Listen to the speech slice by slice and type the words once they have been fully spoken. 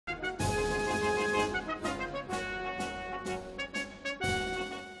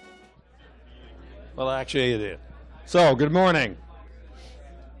Well, actually, it is. So, good morning.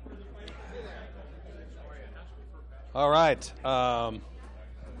 All right.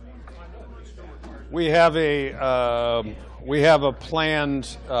 We have a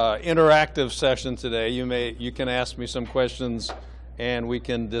planned interactive session today. You can ask me some questions, and we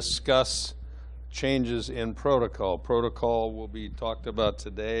can discuss changes in protocol. Protocol will be talked about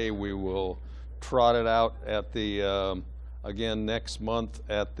today. We will trot it out at the again next month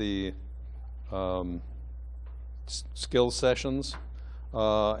at the skills sessions,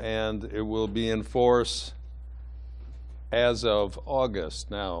 and it will be in force as of August.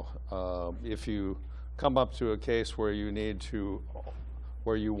 Now, if you come up to a case where you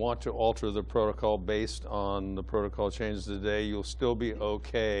want to alter the protocol based on the protocol changes today, you'll still be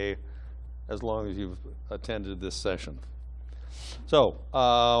okay as long as you've attended this session. So,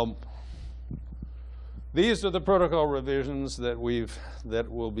 these are the protocol revisions that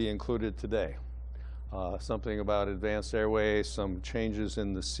will be included today. Something about advanced airway, some changes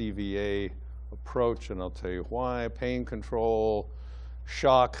in the CVA approach, and I'll tell you why. Pain control,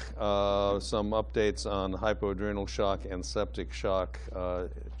 shock, some updates on hypoadrenal shock and septic shock,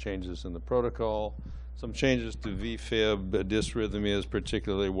 changes in the protocol, some changes to VFib, dysrhythmias,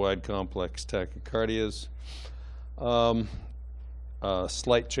 particularly wide complex tachycardias.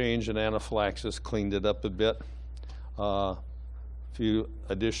 Slight change in anaphylaxis, cleaned it up a bit. Few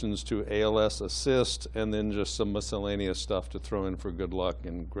additions to ALS assist, and then just some miscellaneous stuff to throw in for good luck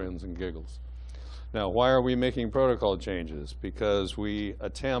and grins and giggles. Now, why are we making protocol changes? Because we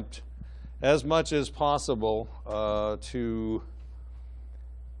attempt as much as possible to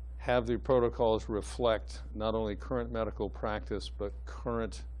have the protocols reflect not only current medical practice, but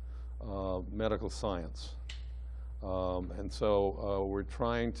current medical science. And so we're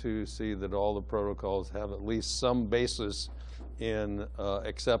trying to see that all the protocols have at least some basis in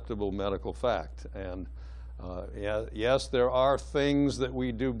acceptable medical fact. And yes, there are things that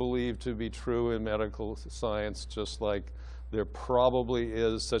we do believe to be true in medical science, just like there probably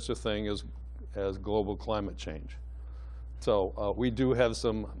is such a thing as global climate change. So we do have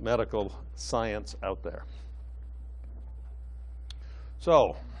some medical science out there.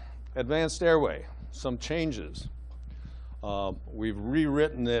 So, advanced airway, some changes. We've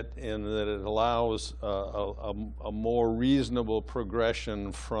rewritten it in that it allows a more reasonable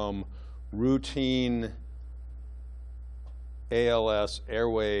progression from routine ALS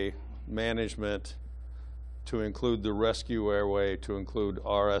airway management to include the rescue airway, to include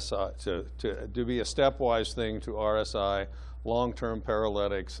RSI, to be a stepwise thing to RSI, long-term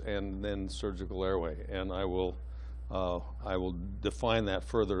paralytics, and then surgical airway. And I will define that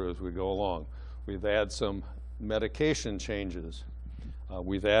further as we go along. We've added some medication changes.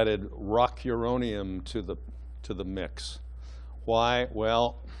 We've added rocuronium to the mix. Why?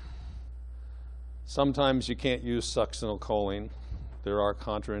 Well, sometimes you can't use succinylcholine. There are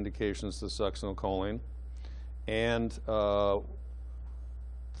contraindications to succinylcholine. And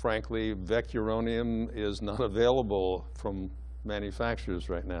frankly, vecuronium is not available from manufacturers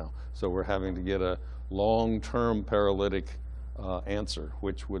right now. So we're having to get a long-term paralytic answer,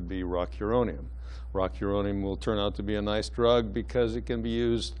 which would be rocuronium. Rocuronium will turn out to be a nice drug because it can be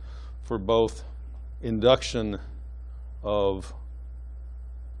used for both induction of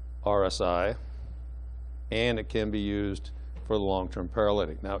RSI and it can be used for the long-term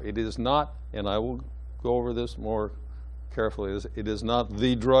paralytic. Now, it is not, and I will go over this more carefully, it is not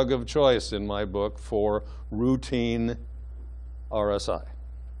the drug of choice in my book for routine RSI.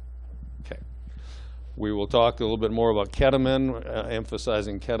 Okay. We will talk a little bit more about ketamine,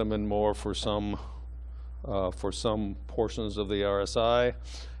 emphasizing ketamine more for some portions of the RSI.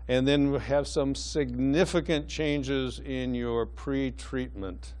 And then we have some significant changes in your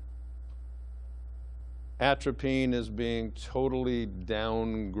pre-treatment. Atropine is being totally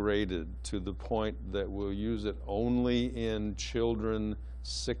downgraded to the point that we'll use it only in children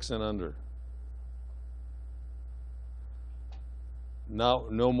 6 and under.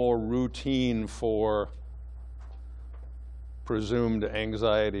 No more routine for presumed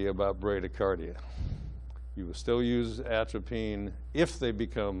anxiety about bradycardia. You will still use atropine if they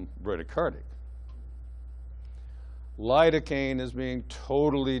become bradycardic. Lidocaine is being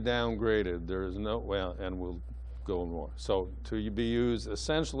totally downgraded. There is no, well, and we'll go more. So to be used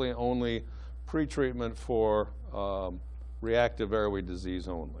essentially only pre-treatment for reactive airway disease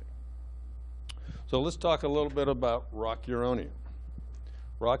only. So let's talk a little bit about rocuronium.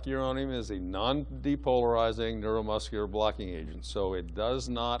 Rocuronium is a non-depolarizing neuromuscular blocking agent, so it does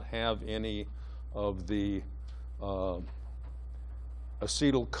not have any of the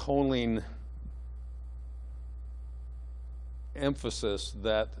acetylcholine emphasis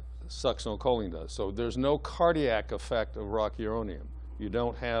that succinylcholine does. So there's no cardiac effect of rocuronium. You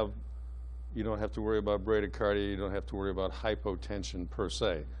don't have to worry about bradycardia. You don't have to worry about hypotension per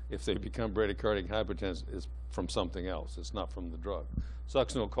se. If they become bradycardic hypotension, it's from something else. It's not from the drug.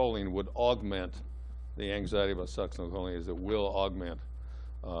 Succinylcholine would augment the anxiety about succinylcholine, is it will augment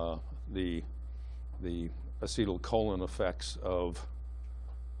the acetylcholine effects of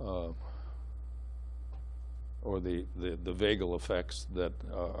or the vagal effects that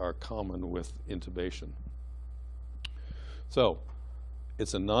are common with intubation. So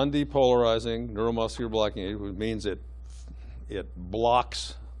it's a non-depolarizing neuromuscular blocking agent, which means it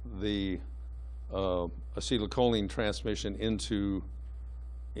blocks the acetylcholine transmission into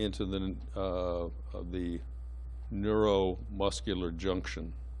the neuromuscular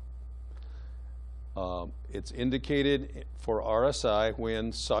junction. It's indicated for RSI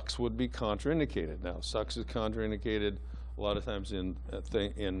when SUX would be contraindicated. Now, SUX is contraindicated a lot of times in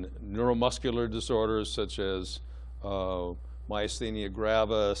neuromuscular disorders such as myasthenia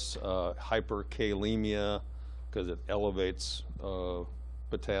gravis, hyperkalemia, because it elevates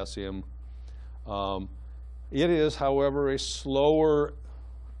potassium. It is, however, a slower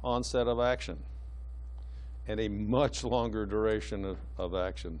onset of action and a much longer duration of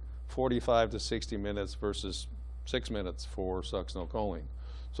action. 45 to 60 minutes versus 6 minutes for succinylcholine.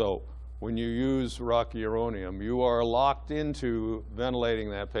 So when you use rocuronium, you are locked into ventilating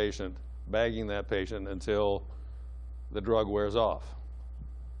that patient, bagging that patient until the drug wears off.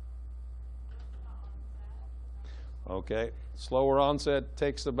 Okay, slower onset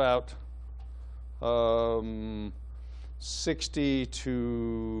takes about 60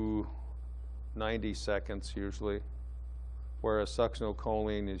 to 90 seconds usually, whereas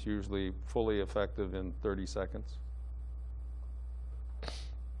succinylcholine is usually fully effective in 30 seconds.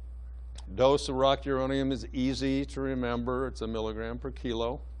 Dose of rocuronium is easy to remember. It's 1 milligram per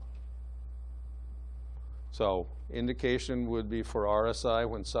kilo. So indication would be for RSI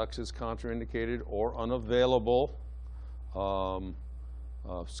when SUX is contraindicated or unavailable. Skamania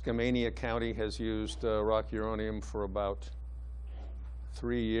County has used rocuronium for about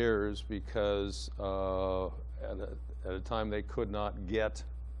 3 years because at a time they could not get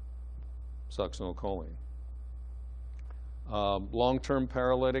succinylcholine. Long-term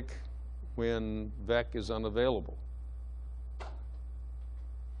paralytic when VEC is unavailable.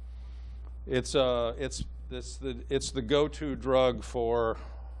 It's the go-to drug for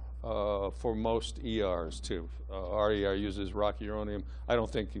most ERs too. Our ER uses rocuronium. I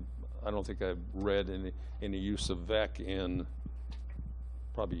don't think I've read any use of VEC in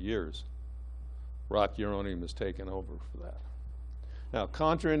probably years. Rocuronium is taken over for that. Now,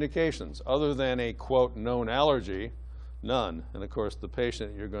 contraindications, other than a, quote, known allergy, none. And of course, the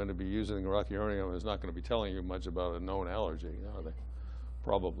patient you're going to be using rocuronium is not going to be telling you much about a known allergy, are they?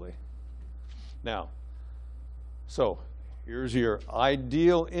 Probably. Now, so here's your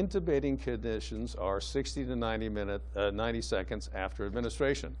ideal intubating conditions are 60 to 90 seconds after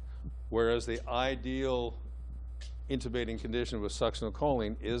administration, whereas the ideal intubating condition with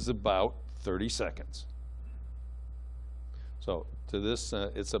succinylcholine is about 30 seconds. So to this,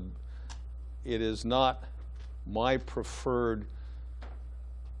 it is not my preferred.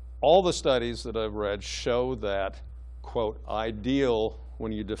 All the studies that I've read show that, quote, ideal,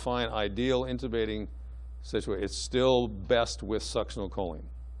 when you define ideal intubating situation, it's still best with succinylcholine.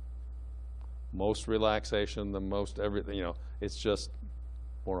 Most relaxation, the most everything, you know, it's just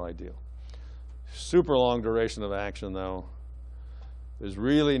more ideal. Super long duration of action, though. There's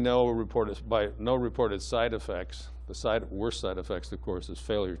really no reported side effects. The worst side effects, of course, is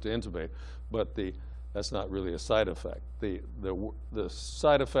failure to intubate, but that's not really a side effect. The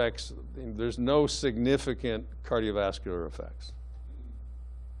side effects, there's no significant cardiovascular effects.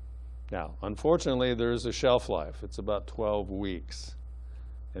 Now, unfortunately, there is a shelf life. It's about 12 weeks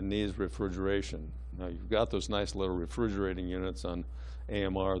and needs refrigeration. Now, you've got those nice little refrigerating units on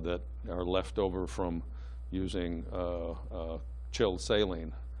AMR that are left over from using chilled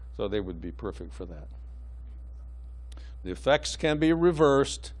saline, so they would be perfect for that. The effects can be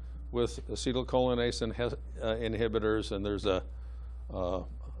reversed with acetylcholinease inhibitors, and there's I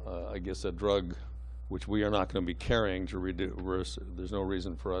guess a drug which we are not going to be carrying to reverse. There's no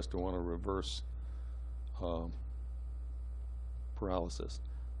reason for us to want to reverse paralysis.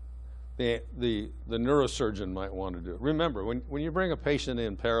 The neurosurgeon might want to do it. Remember, when you bring a patient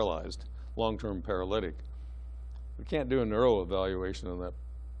in paralyzed, long-term paralytic, we can't do a neuro evaluation on that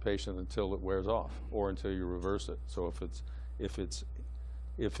patient until it wears off or until you reverse it. So if it's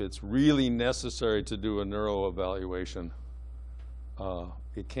really necessary to do a neuro evaluation,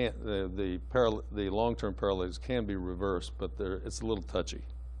 it can't. The long-term paralysis can be reversed, but it's a little touchy.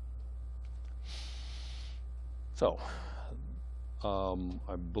 So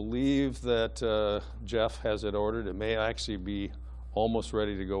I believe that Jeff has it ordered. It may actually be almost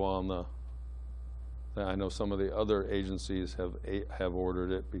ready to go on the, I know some of the other agencies have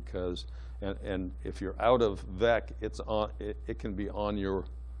ordered it because, and if you're out of VEC, it's on, it can be on your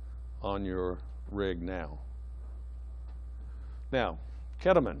rig now. Now,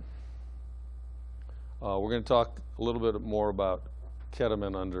 ketamine. We're going to talk a little bit more about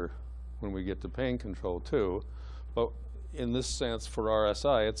ketamine when we get to pain control too, but in this sense for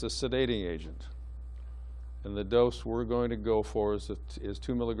RSI, it's a sedating agent. And the dose we're going to go for is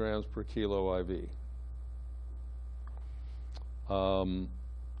 2 milligrams per kilo IV.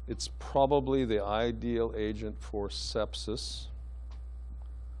 It's probably the ideal agent for sepsis,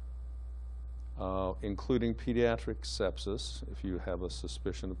 including pediatric sepsis, if you have a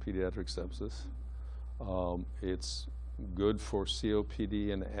suspicion of pediatric sepsis. It's good for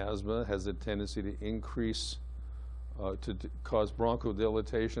COPD and asthma, has a tendency to increase, to cause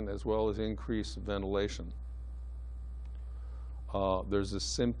bronchodilation as well as increase ventilation. There's a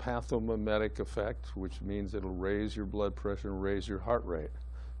sympathomimetic effect, which means it'll raise your blood pressure and raise your heart rate.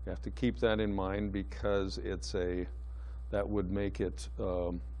 You have to keep that in mind because that would make it,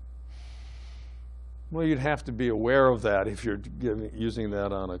 well, you'd have to be aware of that if you're using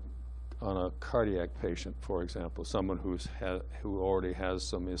that on a cardiac patient, for example, someone who already has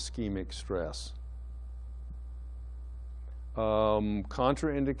some ischemic stress. One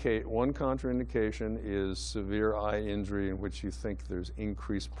contraindication is severe eye injury in which you think there's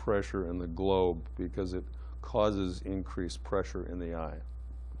increased pressure in the globe because it causes increased pressure in the eye,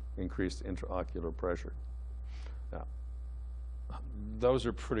 increased intraocular pressure. Now, those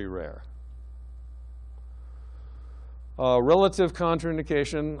are pretty rare. Relative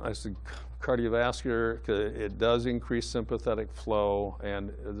contraindication, I said cardiovascular, it does increase sympathetic flow,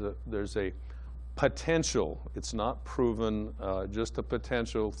 and there's a potential, it's not proven, just a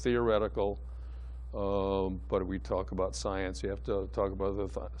potential, theoretical, but we talk about science, you have to talk about the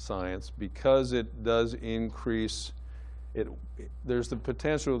science, because it does increase, there's the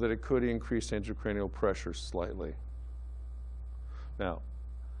potential that it could increase intracranial pressure slightly. Now,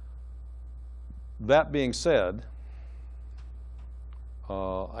 that being said,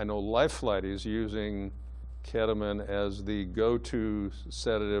 I know LifeFlight is using ketamine as the go-to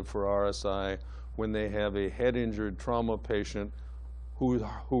sedative for RSI when they have a head-injured trauma patient who's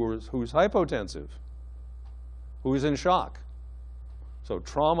hypotensive, who is in shock. So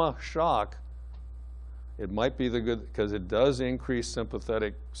trauma shock, it might be the good, because it does increase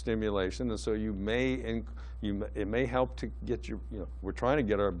sympathetic stimulation, and so it may help to get we're trying to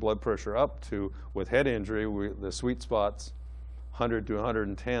get our blood pressure up to, with head injury, the sweet spot's 100 to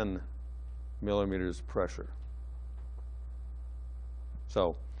 110 millimeters pressure.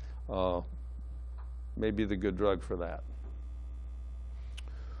 So maybe the good drug for that.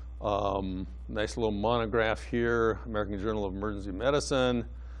 Nice little monograph here, American Journal of Emergency Medicine.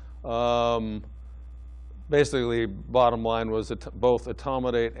 Basically, bottom line was that both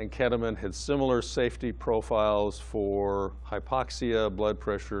etomidate and ketamine had similar safety profiles for hypoxia, blood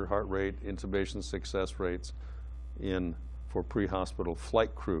pressure, heart rate, intubation success rates for pre-hospital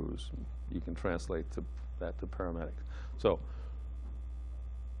flight crews. You can translate that to paramedics. So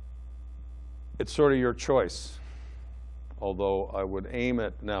it's sort of your choice, although I would aim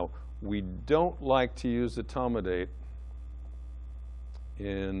at, now, we don't like to use etomidate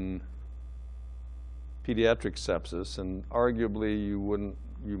in pediatric sepsis, and arguably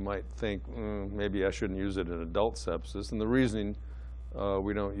you might think, maybe I shouldn't use it in adult sepsis, and the reason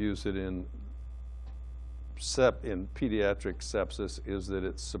we don't use it in pediatric sepsis is that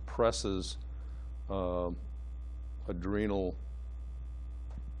it suppresses adrenal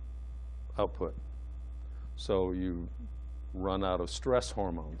output. So you run out of stress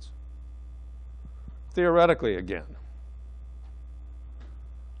hormones. Theoretically, again.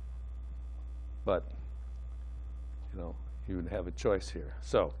 But, you would have a choice here.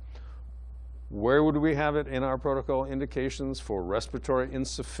 So, where would we have it in our protocol? Indications for respiratory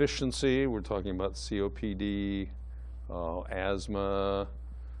insufficiency. We're talking about COPD, asthma,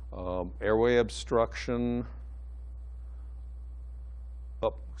 airway obstruction.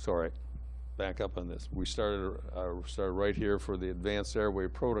 Oh, sorry. Back up on this. We started right here for the advanced airway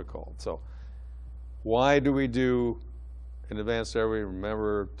protocol. So why do we do an advanced airway?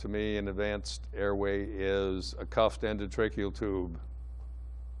 Remember, to me, an advanced airway is a cuffed endotracheal tube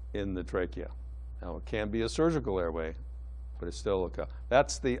in the trachea. Now, it can be a surgical airway, but it's still a cuff.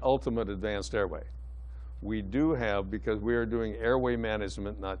 That's the ultimate advanced airway. We do have, because we are doing airway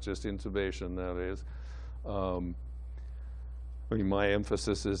management, not just intubation nowadays, I mean, my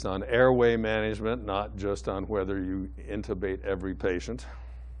emphasis is on airway management, not just on whether you intubate every patient.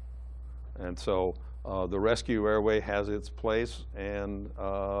 And so the rescue airway has its place, and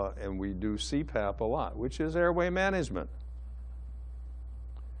we do CPAP a lot, which is airway management.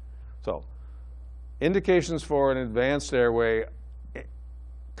 So indications for an advanced airway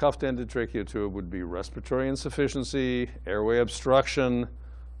cuffed endotracheal tube would be respiratory insufficiency, airway obstruction,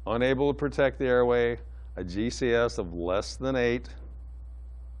 unable to protect the airway, a GCS of less than 8,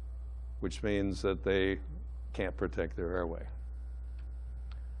 which means that they can't protect their airway.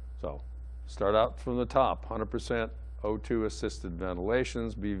 So start out from the top, 100% O2 assisted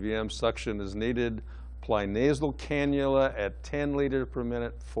ventilations, BVM suction is needed, apply nasal cannula at 10 liters per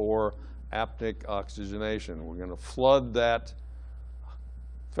minute for apneic oxygenation. We're going to flood that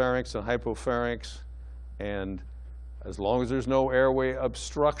pharynx and hypopharynx, and as long as there's no airway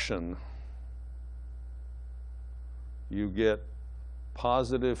obstruction, you get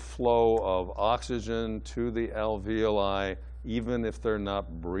positive flow of oxygen to the alveoli, even if they're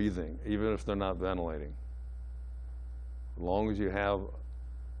not breathing, even if they're not ventilating. As long as you have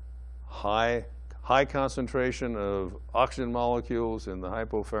high concentration of oxygen molecules in the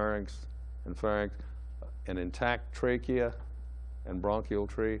hypopharynx and pharynx, an intact trachea and bronchial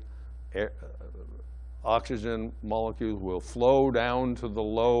tree, oxygen molecules will flow down to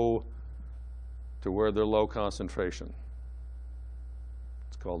where they're low concentration.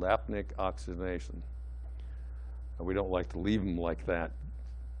 It's called apneic oxygenation. And we don't like to leave them like that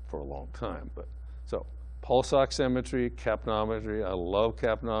for a long time. But so pulse oximetry, capnometry. I love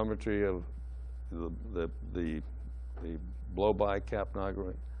capnometry of the blow-by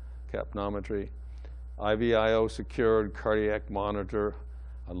capnometry. IVIO secured cardiac monitor.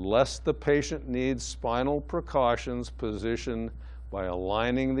 Unless the patient needs spinal precautions, positioned by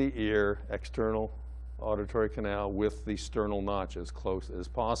aligning the ear, external auditory canal, with the sternal notch as close as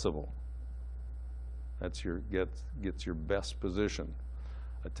possible. That's gets your best position.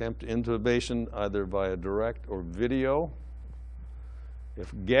 Attempt intubation either via direct or video.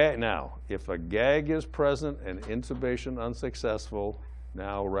 If a gag is present and intubation unsuccessful,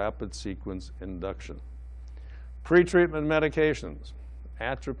 now rapid sequence induction. Pre-treatment medications.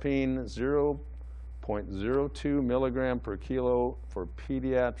 Atropine 0.02 milligram per kilo for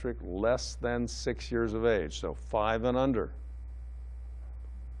pediatric less than 6 years of age, so 5 and under,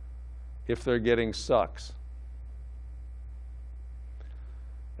 if they're getting sucks.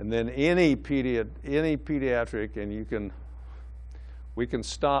 And then any pediatric, and we can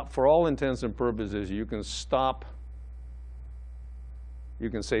stop, for all intents and purposes, you can stop,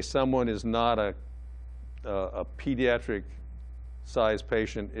 you can say someone is not a pediatric size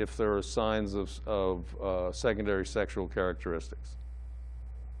patient if there are signs of secondary sexual characteristics.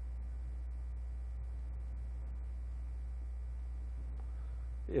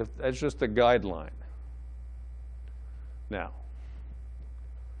 That's just a guideline. Now,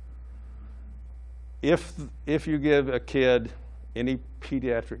 if you give a kid, any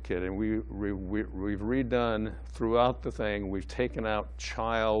pediatric kid, and we've redone throughout the thing, we've taken out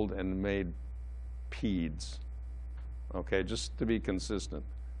child and made peds, okay, just to be consistent.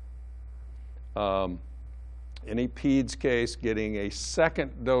 Any peds case getting a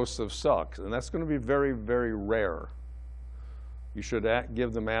second dose of sucks, and that's going to be very, very rare. You should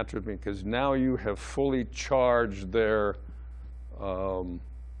give them atropine because now you have fully charged their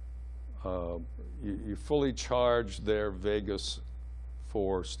you fully charge their vagus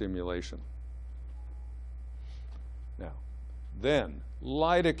for stimulation. Now, then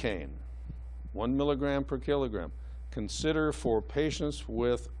lidocaine, 1 milligram per kilogram. Consider for patients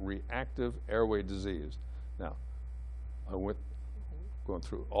with reactive airway disease. Now, going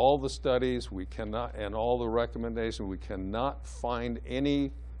through all the studies, we cannot, and all the recommendations, we cannot find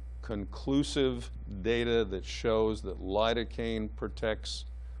any conclusive data that shows that lidocaine protects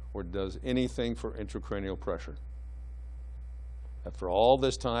or does anything for intracranial pressure. After all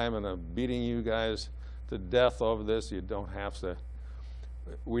this time, and I'm beating you guys to death over this, you don't have to.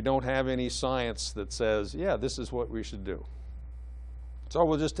 We don't have any science that says, yeah, this is what we should do. So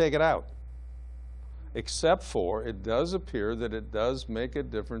we'll just take it out. Except for it does appear that it does make a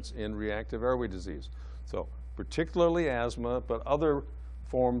difference in reactive airway disease. So particularly asthma, but other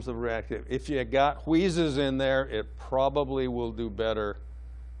forms of reactive. If you got wheezes in there, it probably will do better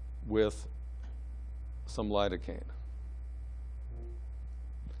with some lidocaine.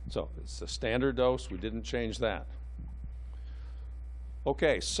 So it's a standard dose. We didn't change that.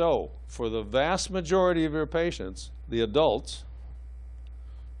 Okay, so for the vast majority of your patients, the adults,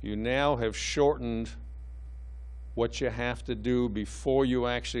 you now have shortened what you have to do before you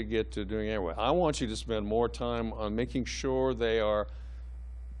actually get to doing airway. I want you to spend more time on making sure they are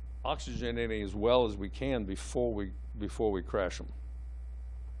oxygenating as well as we can before we crash them.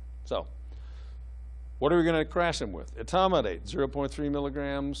 So, what are we going to crash them with? Etomidate, 0.3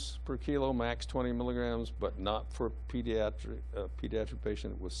 milligrams per kilo, max 20 milligrams, but not for pediatric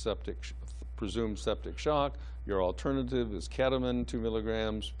patient with presumed septic shock. Your alternative is ketamine, 2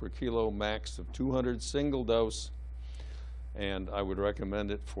 milligrams per kilo, max of 200 single dose. And I would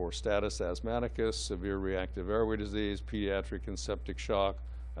recommend it for status asthmaticus, severe reactive airway disease, pediatric and septic shock.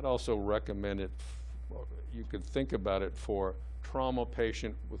 I'd also recommend it, you could think about it for trauma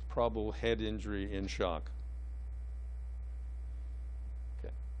patient with probable head injury in shock.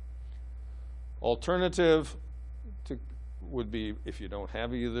 Okay. Alternative would be, if you don't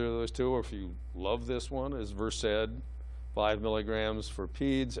have either of those two, or if you love this one, is Versed, 5 milligrams for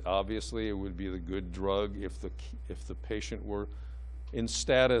peds. Obviously, it would be the good drug if the patient were in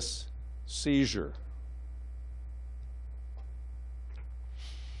status seizure.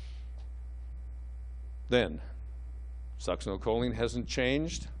 Then, succinylcholine hasn't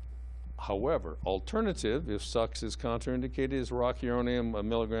changed. However, alternative, if sux is contraindicated, is rocuronium, 1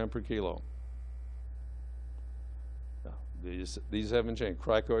 milligram per kilo. Now, these haven't changed.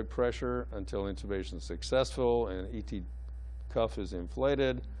 Cricoid pressure until intubation is successful and ET cuff is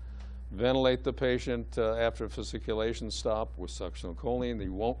inflated. Ventilate the patient after fasciculation stop with succinylcholine. They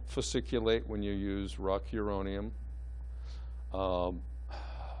won't fasciculate when you use rocuronium.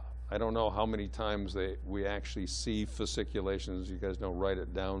 I don't know how many times we actually see fasciculations. You guys don't write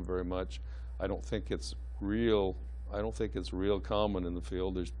it down very much. I don't think it's real common in the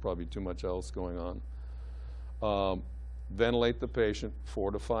field. There's probably too much else going on. Ventilate the patient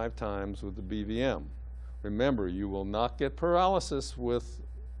 4 to 5 times with the BVM. Remember, you will not get paralysis with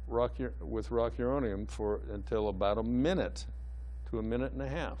rocuronium until about a minute to a minute and a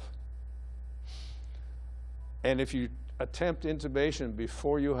half. And if you attempt intubation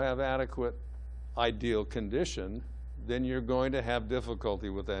before you have adequate ideal condition, then you're going to have difficulty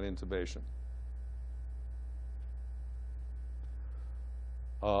with that intubation.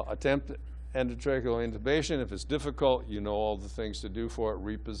 Attempt endotracheal intubation. If it's difficult, you know all the things to do for it: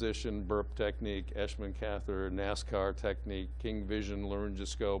 reposition, burp technique, Eschmann catheter, NASCAR technique, King Vision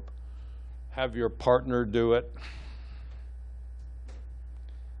laryngoscope. Have your partner do it.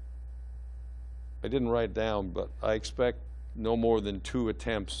 I didn't write down, but I expect no more than 2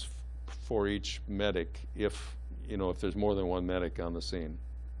 attempts for each medic if there's more than one medic on the scene.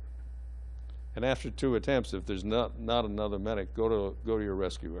 And after 2 attempts, if there's not another medic, go to your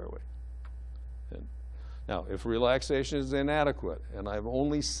rescue airway. Now, if relaxation is inadequate, and I've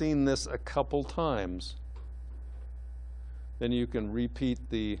only seen this a couple times, then you can repeat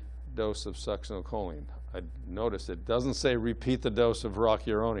the dose of succinylcholine. I noticed it doesn't say repeat the dose of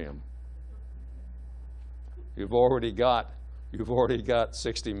rocuronium. You've already got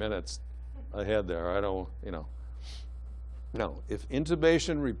 60 minutes ahead there. I don't, Now, if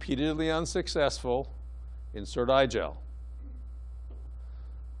intubation repeatedly unsuccessful, insert iGel.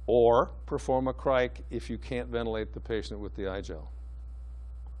 Or perform a cric if you can't ventilate the patient with the iGel.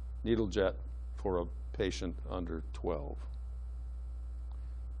 Needle jet for a patient under 12.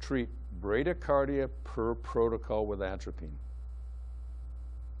 Treat bradycardia per protocol with atropine.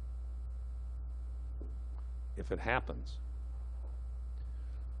 If it happens.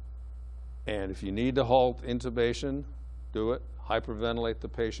 And if you need to halt intubation, do it. Hyperventilate the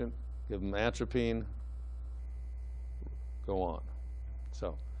patient, give them atropine, go on.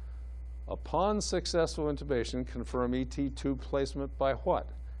 So, upon successful intubation, confirm ET tube placement by what?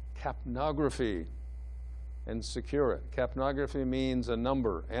 Capnography, and secure it. Capnography means a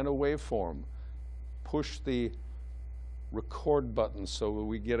number and a waveform. Push the record button so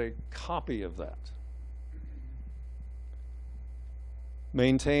we get a copy of that.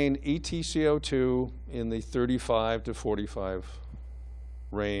 Maintain ETCO2 in the 35 to 45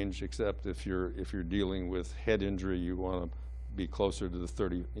 range, except if you're dealing with head injury, you want to be closer to the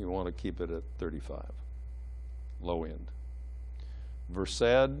 30, you want to keep it at 35, low end.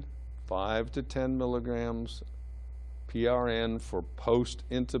 Versed, 5 to 10 milligrams PRN for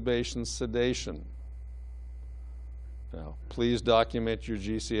post-intubation sedation. Now, please document your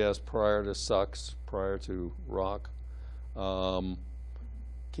GCS prior to SUX, prior to ROC.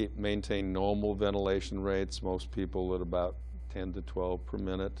 Maintain normal ventilation rates, most people at about 10 to 12 per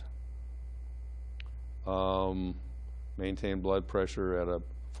minute. Maintain blood pressure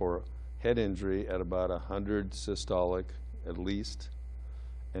for head injury at about 100 systolic at least,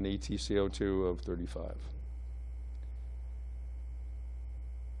 and ETCO2 of 35.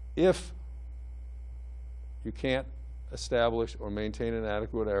 If you can't establish or maintain an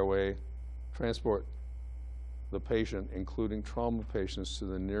adequate airway, transport the patient, including trauma patients, to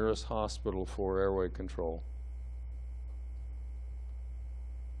the nearest hospital for airway control.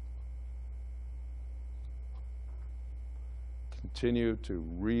 Continue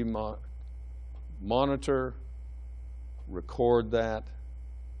to monitor, record that,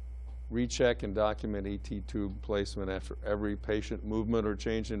 recheck and document ET tube placement after every patient movement or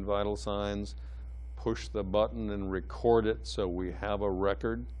change in vital signs. Push the button and record it so we have a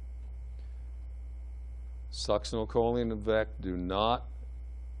record. Succinylcholine and VEC do not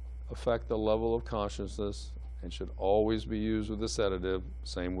affect the level of consciousness and should always be used with a sedative.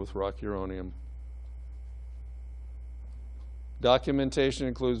 Same with rocuronium. Documentation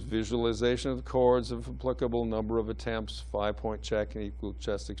includes visualization of the chords, if applicable, number of attempts, 5-point check, and equal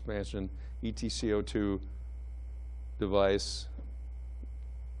chest expansion, ETCO2 device,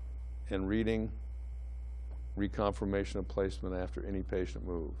 and reading, reconfirmation of placement after any patient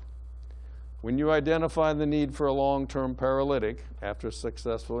move. When you identify the need for a long-term paralytic after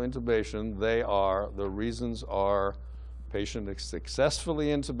successful intubation, the reasons are patient is successfully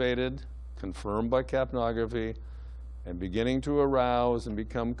intubated, confirmed by capnography, and beginning to arouse and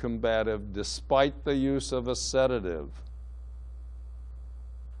become combative despite the use of a sedative.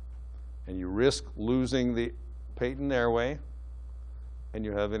 And you risk losing the patent airway, and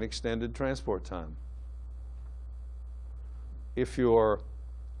you have an extended transport time. If you're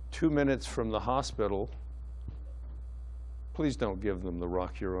 2 minutes from the hospital, please don't give them the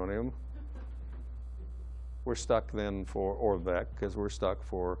rocuronium. We're stuck then for, or VEC, because we're stuck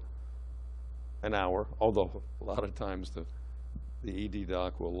for an hour, although a lot of times the ED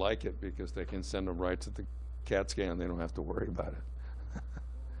doc will like it because they can send them right to the CAT scan. They don't have to worry about it.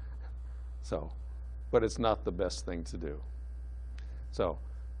 So, but it's not the best thing to do. So,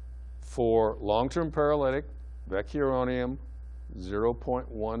 for long-term paralytic, vecuronium,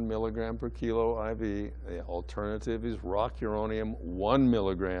 0.1 milligram per kilo IV. The alternative is rocuronium, 1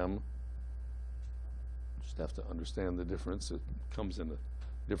 milligram. Just have to understand the difference. It comes in a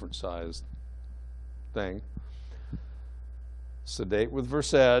different sized thing. Sedate with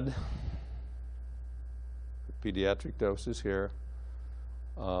Versed. The pediatric doses here.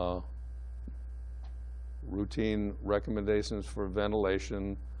 Routine recommendations for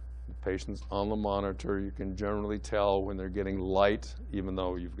ventilation. Patients on the monitor, you can generally tell when they're getting light, even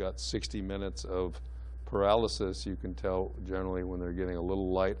though you've got 60 minutes of paralysis, you can tell generally when they're getting a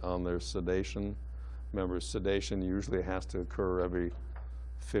little light on their sedation. Remember, sedation usually has to occur every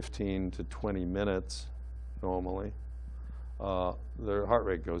 15 to 20 minutes normally. Their heart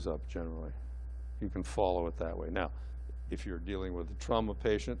rate goes up generally. You can follow it that way. Now, if you're dealing with a trauma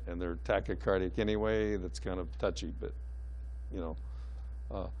patient and they're tachycardic anyway, that's kind of touchy, but you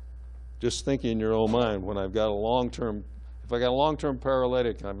know, just think in your own mind, when I've got a long-term, if I got a long-term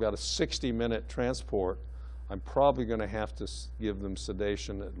paralytic and I've got a 60-minute transport, I'm probably going to have to give them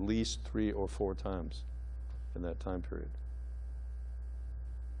sedation at least 3 or 4 times in that time period.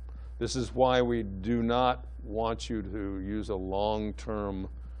 This is why we do not want you to use a long-term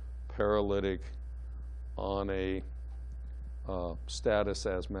paralytic on a status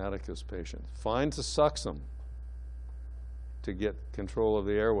asthmaticus patient. Fine to succum to get control of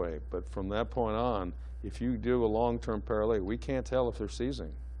the airway, but from that point on, if you do a long-term paralytic, we can't tell if they're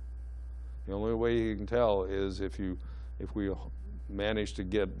seizing. The only way you can tell is if we manage to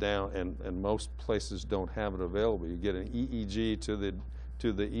get down, and most places don't have it available. You get an EEG to the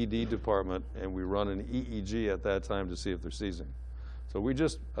ED department, and we run an EEG at that time to see if they're seizing. So we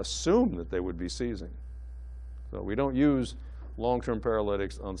just assume that they would be seizing. So we don't use long-term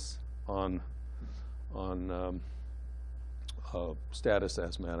paralytics on status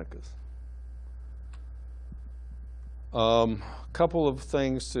asthmaticus. Couple of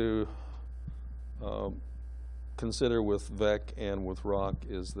things to consider with VEC and with ROC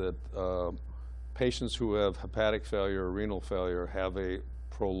is that patients who have hepatic failure or renal failure have a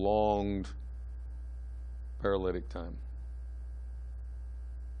prolonged paralytic time.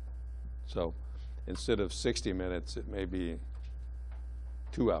 So instead of 60 minutes, it may be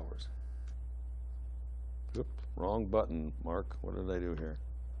 2 hours. Oops, wrong button, Mark. What did I do here?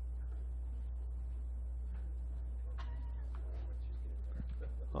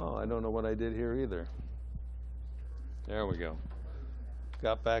 Oh, I don't know what I did here either. There we go.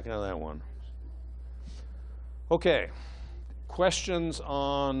 Got back on that one. Okay. Questions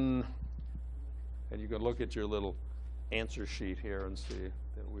on, and you can look at your little answer sheet here and see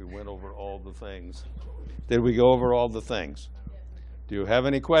that we went over all the things. Did we go over all the things? Do you have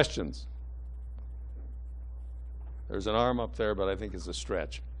any questions? There's an arm up there, but I think it's a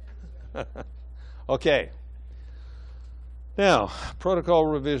stretch. Okay. Now, protocol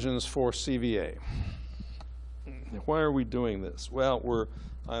revisions for CVA. Why are we doing this? Well,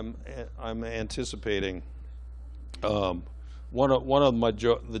 I'm anticipating one of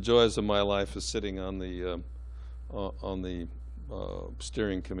the joys of my life is sitting on the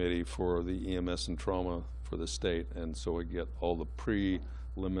steering committee for the EMS and trauma for the state, and so I get all the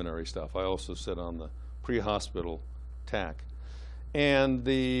preliminary stuff. I also sit on the pre-hospital TAC, and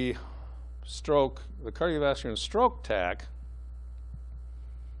the cardiovascular and stroke TAC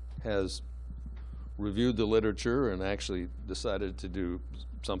has reviewed the literature and actually decided to do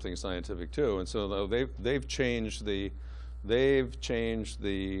something scientific too. And so they've changed the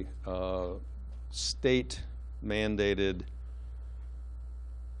state mandated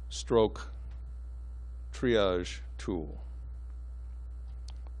stroke triage tool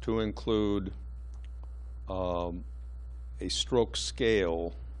to include a stroke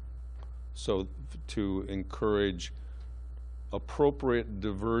scale, so to encourage appropriate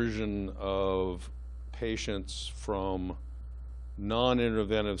diversion of patients from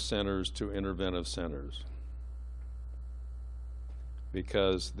non-interventive centers to interventive centers.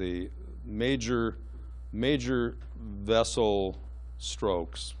 Because the major vessel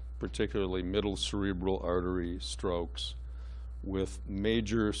strokes, particularly middle cerebral artery strokes with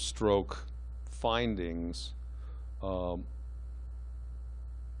major stroke findings,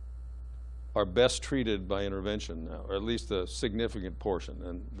 are best treated by intervention now, or at least a significant portion.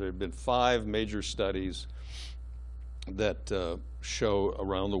 And there have been 5 major studies that show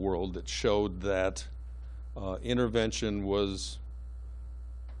around the world that showed that intervention was,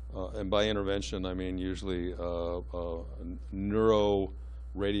 and by intervention I mean usually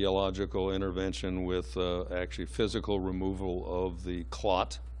neuroradiological intervention with actually physical removal of the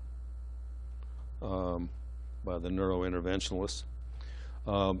clot by the neurointerventionalists,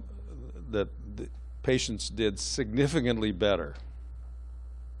 that the patients did significantly better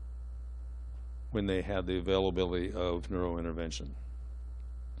when they had the availability of neurointervention.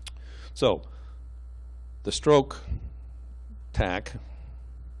 So the stroke TAC,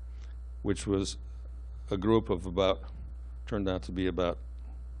 which was a group of turned out to be about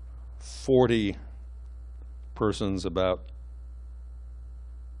 40 persons, about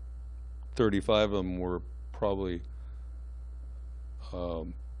 35 of them were probably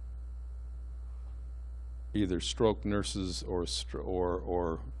either stroke nurses or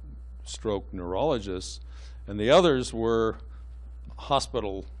stroke neurologists, and the others were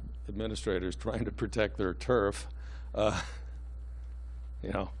hospital administrators trying to protect their turf. You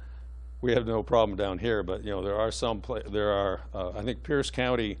know, we have no problem down here, but you know there are I think Pierce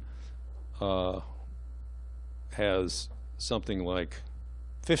County has something like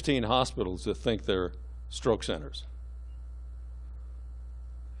 15 hospitals that think they're stroke centers.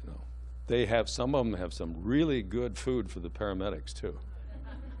 They have, some of them have some really good food for the paramedics too.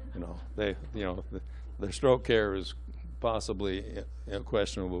 Their stroke care is possibly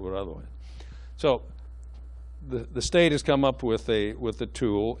questionable, but otherwise. So the state has come up with a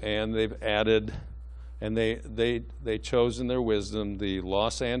tool, and they've added, and they chose in their wisdom the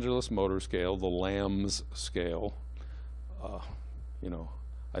Los Angeles Motor Scale, the LAMS scale.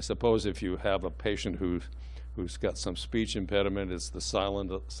 I suppose if you have a patient who's got some speech impediment, it's the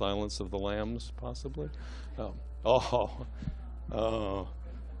silence of the lambs, possibly. I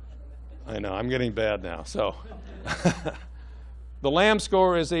know, I'm getting bad now. So the LAM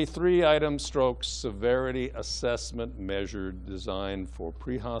score is a 3-item stroke severity assessment measure designed for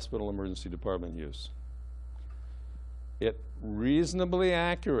pre-hospital emergency department use. It reasonably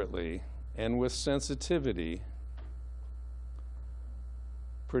accurately and with sensitivity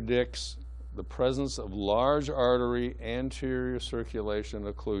predicts the presence of large artery anterior circulation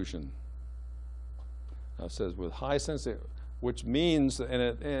occlusion. Now it says with high sensitivity, which means,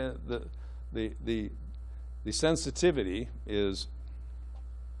 and the sensitivity is,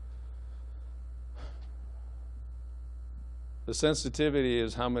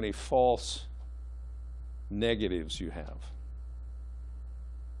 how many false negatives you have.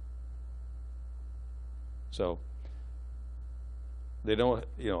 So they don't,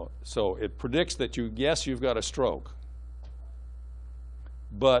 so it predicts that yes, you've got a stroke,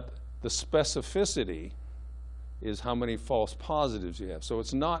 but the specificity is how many false positives you have. So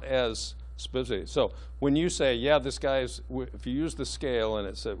it's not as specific. So when you say, yeah, this guy's, if you use the scale and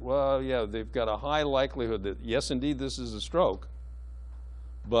it said, well, yeah, they've got a high likelihood that, yes, indeed, this is a stroke,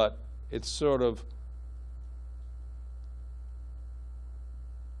 but it's sort of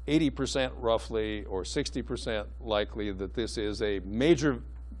 80% roughly or 60% likely that this is a major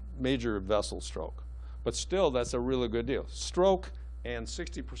vessel stroke. But still, that's a really good deal. Stroke and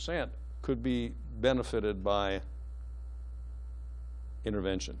 60% could be benefited by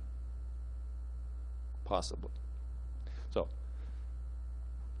intervention, possibly. So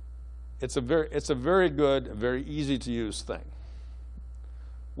it's a very good, very easy to use thing.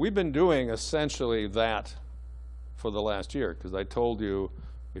 We've been doing essentially that for the last year, because I told you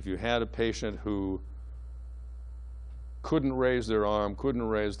if you had a patient who couldn't raise their arm, couldn't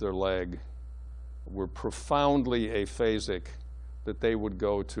raise their leg, were profoundly aphasic, that they would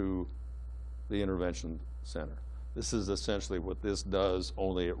go to the intervention center. This is essentially what this does,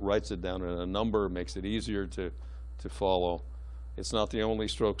 only it writes it down in a number, makes it easier to follow. It's not the only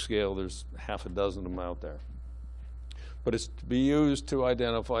stroke scale. There's half a dozen of them out there. But it's to be used to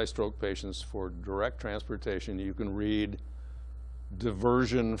identify stroke patients for direct transportation. You can read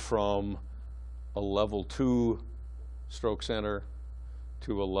diversion from a level 2 stroke center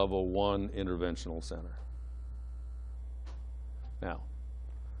to a level 1 interventional center. Now,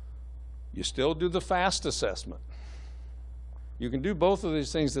 you still do the FAST assessment. You can do both of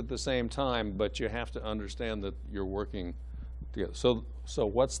these things at the same time, but you have to understand that you're working together. So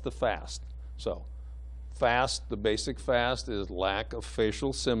what's the FAST? So FAST, the basic FAST is lack of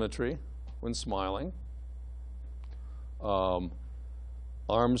facial symmetry when smiling.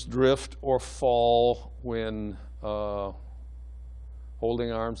 Arms drift or fall when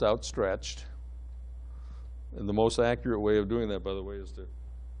holding arms outstretched. And the most accurate way of doing that, by the way, is to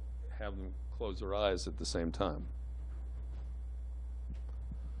have them close their eyes at the same time.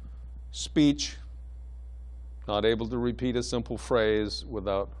 Speech, not able to repeat a simple phrase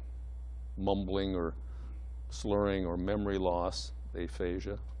without mumbling or slurring or memory loss,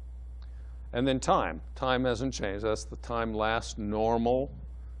 aphasia. And then time. Time hasn't changed. That's the time last normal,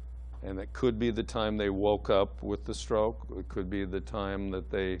 and it could be the time they woke up with the stroke. It could be the time that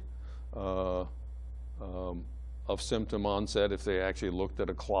they, of symptom onset, if they actually looked at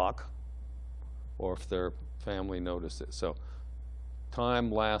a clock, or if their family noticed it. So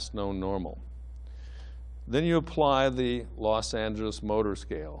time last known normal. Then you apply the Los Angeles Motor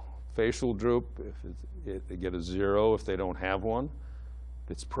Scale. Facial droop, they get a 0 if they don't have one.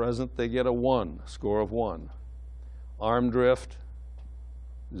 If it's present, they get a 1, a score of 1. Arm drift,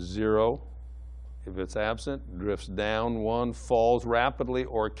 0. If it's absent, drifts down 1, falls rapidly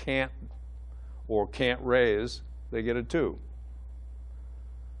or can't raise, they get a 2.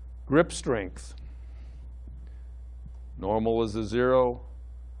 Grip strength, normal is a 0,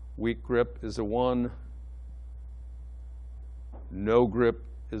 weak grip is a 1, no grip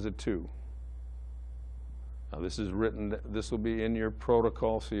is a 2. Now this is written, this will be in your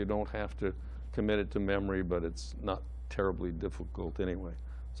protocol, so you don't have to commit it to memory, but it's not terribly difficult anyway.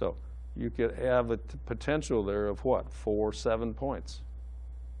 So you could have a potential there of what, 4, 7 points.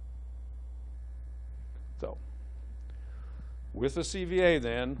 So with the CVA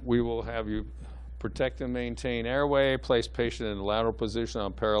then, we will have you protect and maintain airway, place patient in a lateral position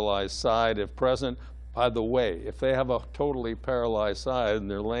on paralyzed side if present. By the way, if they have a totally paralyzed side and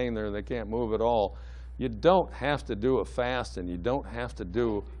they're laying there and they can't move at all, you don't have to do a FAST and you don't have to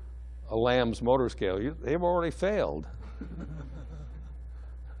do a Lamb's motor scale. They've already failed.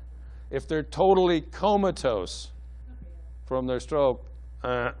 If they're totally comatose from their stroke,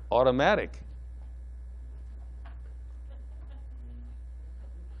 automatic.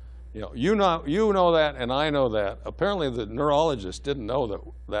 You know that, and I know that. Apparently, the neurologist didn't know that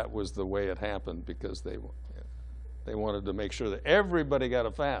that was the way it happened because they wanted to make sure that everybody got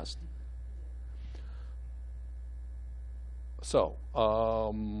a FAST. So,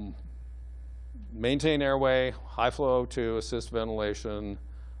 maintain airway, high flow O2, assist ventilation.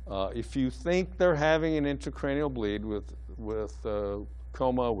 If you think they're having an intracranial bleed with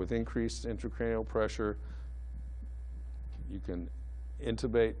coma, with increased intracranial pressure, you can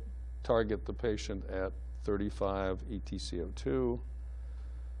intubate, target the patient at 35 ETCO2.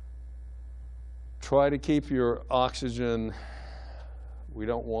 Try to keep your oxygen. We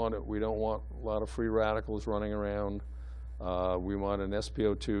don't want a lot of free radicals running around. We want an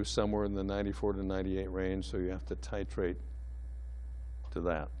SpO2 somewhere in the 94 to 98 range, so you have to titrate to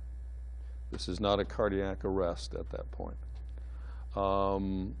that. This is not a cardiac arrest at that point.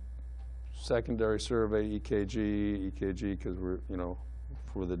 Secondary survey, EKG because we're,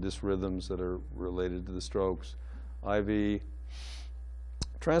 for the dysrhythms that are related to the strokes. IV.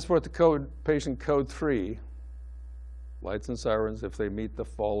 Transport the patient code 3, lights and sirens, if they meet the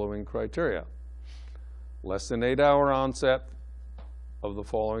following criteria. Less than 8-hour onset of the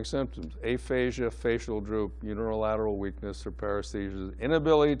following symptoms: aphasia, facial droop, unilateral weakness or paresthesia,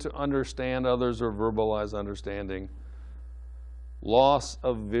 inability to understand others or verbalize understanding, loss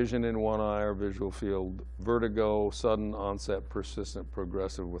of vision in one eye or visual field, vertigo, sudden onset, persistent,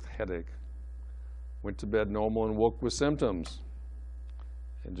 progressive with headache. Went to bed normal and woke with symptoms.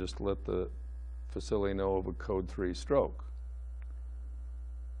 and just let the facility know of a code 3 stroke.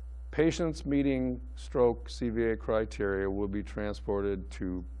 Patients meeting stroke CVA criteria will be transported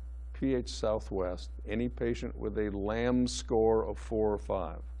to PH Southwest, any patient with a LAM score of 4 or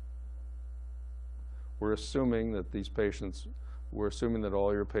 5. We're assuming that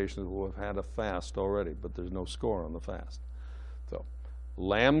all your patients will have had a FAST already, but there's no score on the FAST. So,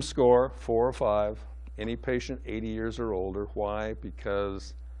 LAM score 4 or 5, any patient 80 years or older. Why?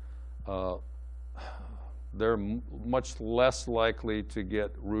 Because they're much less likely to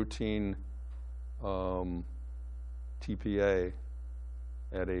get routine TPA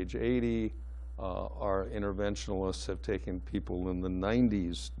at age 80. Our interventionalists have taken people in the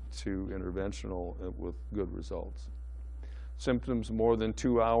 90s to interventional with good results. Symptoms more than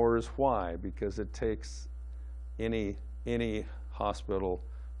 2 hours. Why? Because it takes any hospital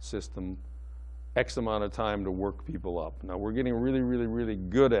system X amount of time to work people up. Now, we're getting really, really, really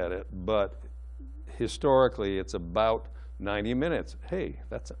good at it, but historically, it's about 90 minutes. Hey,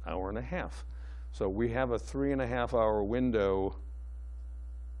 that's an hour and a half. So we have a 3.5-hour window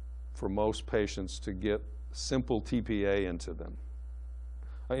for most patients to get simple TPA into them.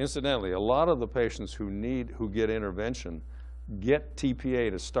 Incidentally, a lot of the patients who get intervention get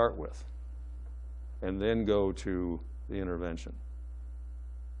TPA to start with and then go to the intervention.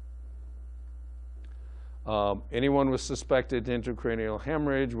 Anyone with suspected intracranial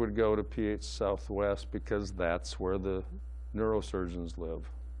hemorrhage would go to PH Southwest because that's where the neurosurgeons live.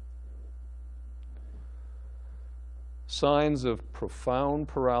 Signs of profound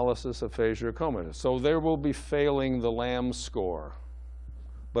paralysis, aphasia, or comatose. So they will be failing the LAM score.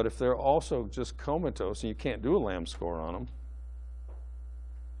 But if they're also just comatose and you can't do a LAM score on them,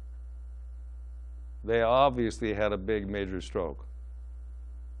 they obviously had a big major stroke.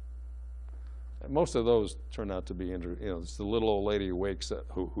 Most of those turn out to be, it's the little old lady who wakes up,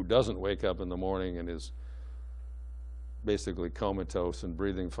 who doesn't wake up in the morning and is basically comatose and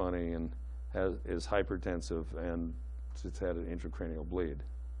breathing funny and is hypertensive and just had an intracranial bleed.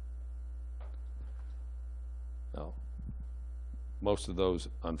 Now, most of those,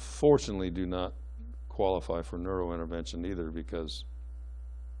 unfortunately, do not qualify for neurointervention either because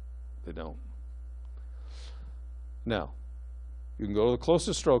they don't. Now, you can go to the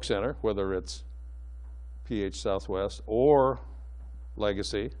closest stroke center, whether it's PH Southwest or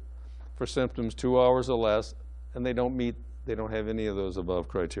Legacy, for symptoms 2 hours or less, and they don't have any of those above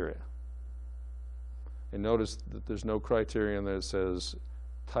criteria. And notice that there's no criterion that says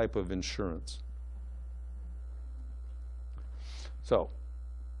type of insurance. So,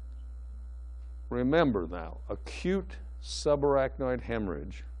 remember now, acute subarachnoid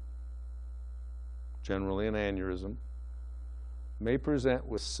hemorrhage, generally an aneurysm, may present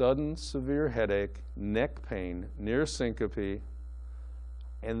with sudden severe headache, neck pain, near syncope,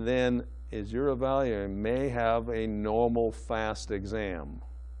 and then, as you're evaluating, may have a normal FAST exam.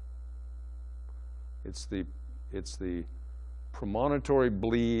 It's the premonitory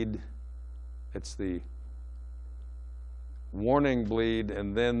bleed, it's the warning bleed,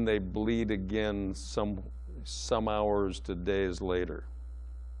 and then they bleed again some hours to days later.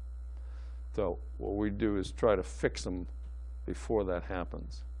 So what we do is try to fix them before that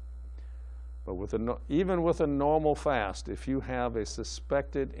happens. But even with a normal FAST, if you have a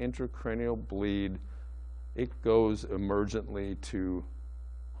suspected intracranial bleed, it goes emergently to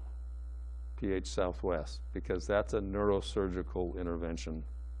PH Southwest because that's a neurosurgical intervention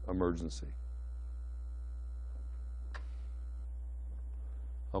emergency.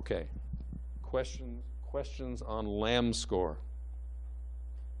 Okay, questions on LAM score?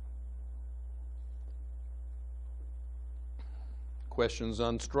 Questions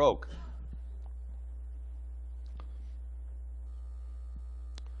on stroke?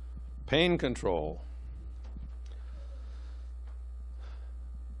 Pain control.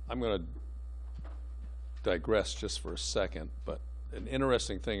 I'm going to digress just for a second, but an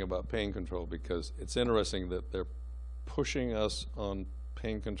interesting thing about pain control, because it's interesting that they're pushing us on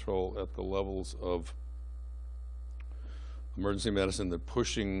pain control at the levels of emergency medicine. They're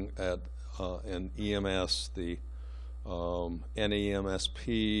pushing at an EMS, the NEMSP,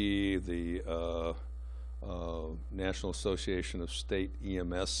 the National Association of State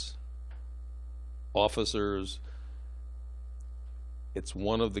EMS officers. It's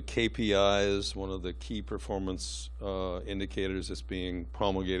one of the KPIs, one of the key performance indicators that's being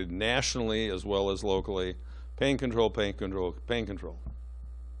promulgated nationally as well as locally. Pain control, pain control, pain control.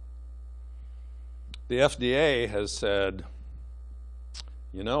 The FDA has said,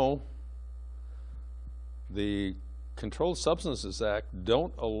 you know, the Controlled Substances Act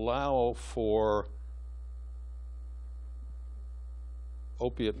don't allow for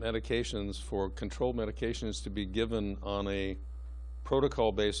opiate medications for controlled medications to be given on a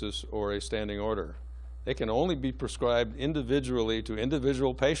protocol basis or a standing order. They can only be prescribed individually to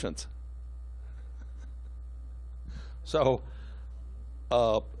individual patients. So,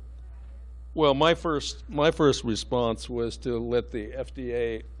 well, my first response was to let the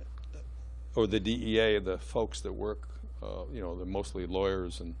FDA or the DEA, the folks that work, you know, they're mostly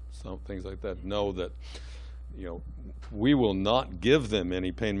lawyers and some things like that, know that, you know, we will not give them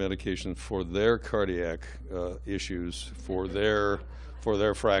any pain medication for their cardiac issues, for their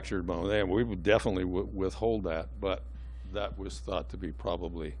fractured bone. And we would definitely withhold that, but that was thought to be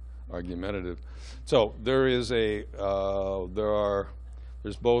probably argumentative. So there is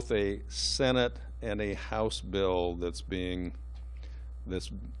there's both a Senate and a House bill the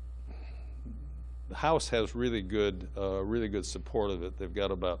House has really good support of it. They've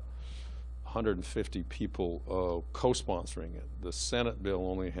got about 150 people co-sponsoring it. The Senate bill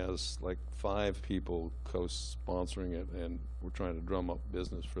only has like 5 people co-sponsoring it, and we're trying to drum up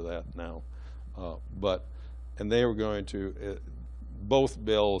business for that now. And they were going to, both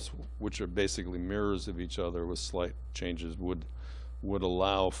bills, which are basically mirrors of each other with slight changes, would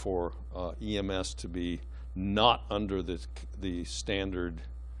allow for EMS to be not under the standard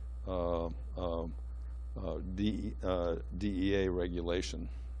DEA regulation.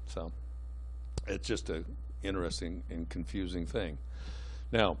 So it's just an interesting and confusing thing.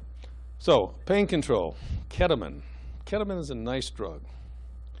 Now, so pain control, ketamine. Ketamine is a nice drug.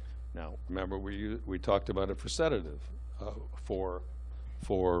 Now, remember we talked about it for sedative, for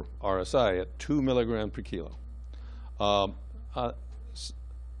RSI at 2 milligrams per kilo.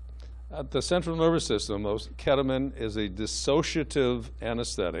 At the central nervous system, ketamine is a dissociative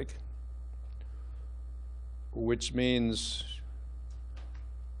anesthetic, which means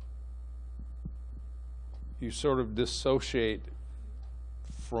you sort of dissociate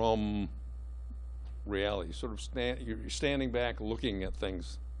from reality. Sort of you're standing back looking at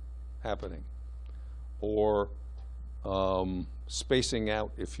things happening, or spacing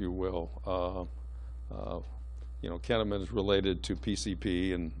out, if you will. You know, ketamine is related to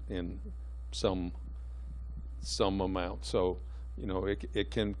PCP in some amount. So, you know,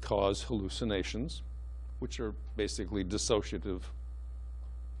 it can cause hallucinations, which are basically dissociative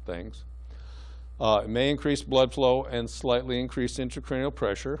things. It may increase blood flow and slightly increase intracranial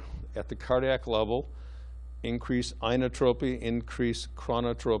pressure at the cardiac level, increase inotropy, increase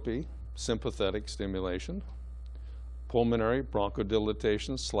chronotropy, sympathetic stimulation, pulmonary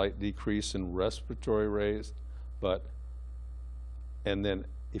bronchodilation, slight decrease in respiratory rates, and then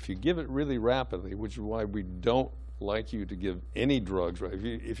if you give it really rapidly, which is why we don't like you to give any drugs, right?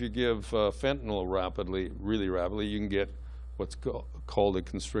 If you give fentanyl really rapidly, you can get what's called a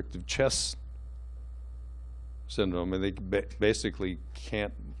constrictive chest syndrome, and they basically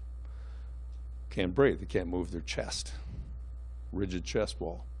can't breathe. They can't move their chest, rigid chest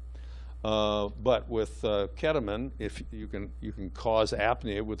wall. But with ketamine, if you can cause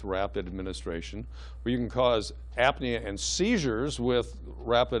apnea with rapid administration, or you can cause apnea and seizures with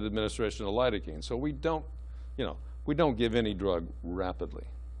rapid administration of lidocaine. So we don't give any drug rapidly.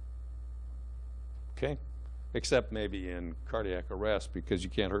 Okay, except maybe in cardiac arrest, because you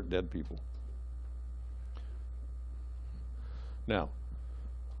can't hurt dead people. Now,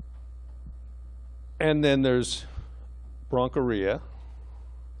 and then there's bronchorrhea.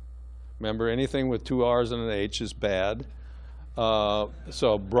 Remember, anything with 2 R's and an H is bad. So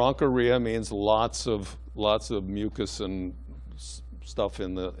bronchorrhea means lots of mucus and stuff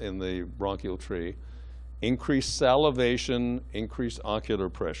in the bronchial tree. Increased salivation, increased ocular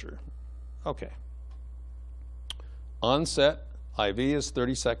pressure. Okay. Onset, IV is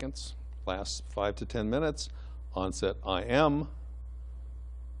 30 seconds, lasts 5 to 10 minutes. Onset IM,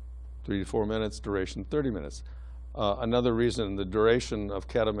 3 to 4 minutes, duration 30 minutes. Another reason the duration of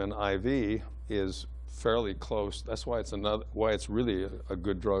ketamine IV is fairly close. That's why it's really a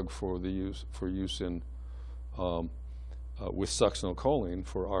good drug for use in with succinylcholine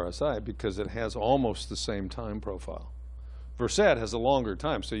for RSI, because it has almost the same time profile. Versed has a longer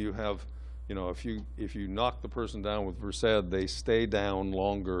time, so you have, you know, if you knock the person down with Versed, they stay down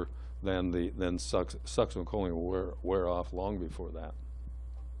longer than succinylcholine will wear off long before that.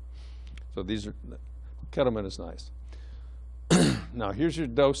 So ketamine is nice. Now here's your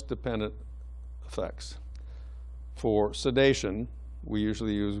dose-dependent effects. For sedation, we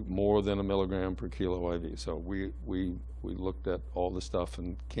usually use more than 1 milligram per kilo IV. So we looked at all the stuff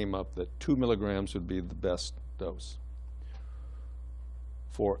and came up that 2 milligrams would be the best dose.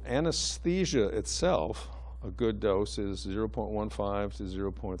 For anesthesia itself, a good dose is 0.15 to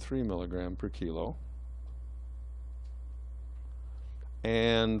 0.3 milligram per kilo.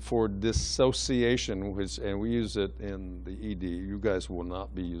 And for dissociation, and we use it in the ED, you guys will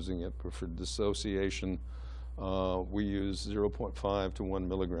not be using it, but for dissociation, we use 0.5 to 1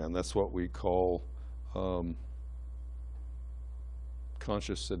 milligram. That's what we call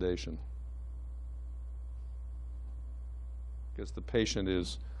conscious sedation. Because the patient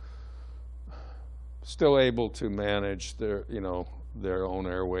is still able to manage their, their own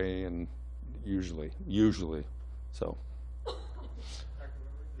airway, and usually, so.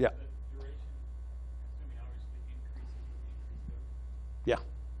 Yeah. Yeah.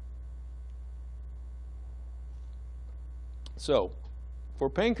 So, for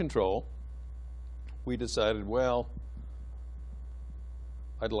pain control, we decided, well,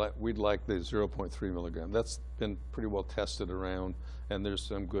 we'd like the 0.3 milligram. That's been pretty well tested around, and there's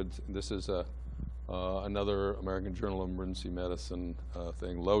some good. This is another American Journal of Emergency Medicine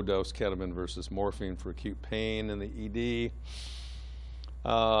thing: low dose ketamine versus morphine for acute pain in the ED.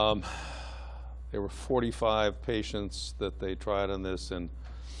 There were 45 patients that they tried on this, and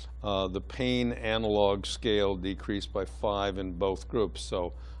the pain analog scale decreased by 5 in both groups.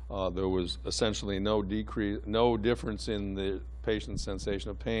 So there was essentially no difference in the patient's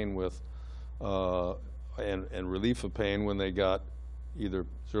sensation of pain with and relief of pain when they got either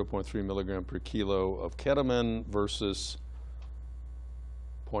 0.3 milligram per kilo of ketamine versus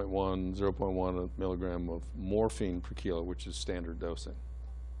 0.1 milligram of morphine per kilo, which is standard dosing.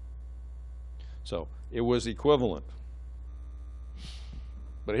 So it was equivalent.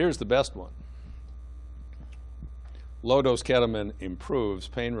 But here's the best one. Low-dose ketamine improves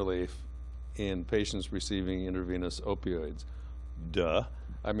pain relief in patients receiving intravenous opioids. Duh.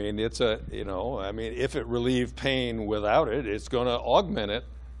 I mean, if it relieved pain without it, it's going to augment it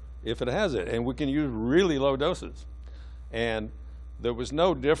if it has it. And we can use really low doses. And there was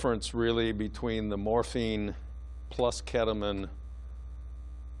no difference really between the morphine plus ketamine,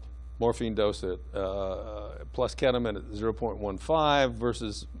 morphine dose plus ketamine at 0.15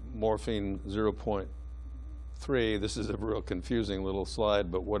 versus morphine 0.3. This is a real confusing little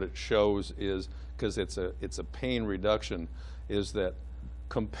slide, but what it shows is, because it's a pain reduction, is that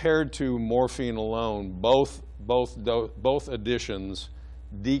compared to morphine alone, both additions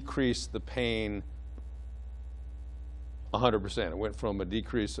decrease the pain 100%. It went from a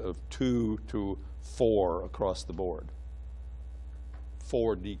decrease of 2 to 4 across the board.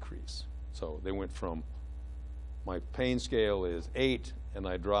 4 decrease. So they went from, my pain scale is 8, and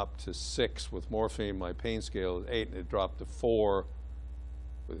I dropped to 6 with morphine. My pain scale is 8, and it dropped to 4.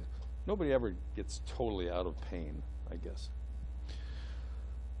 Nobody ever gets totally out of pain, I guess.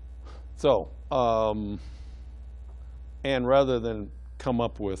 So, and rather than come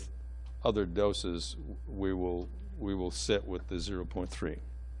up with other doses, we will sit with the 0.3. Dr. Weber,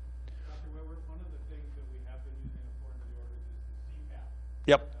 one of the things that we have been using according to the orders is the CPAP.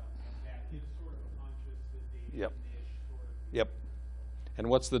 Yep. And that is sort of a conscious sedation-ish Yep. sort of. Yep. And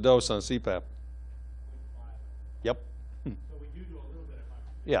what's the dose on CPAP? 0.5. Yep. So we do a little bit of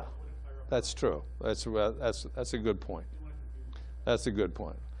conscious. Yeah, that's true. That's a good point. That's a good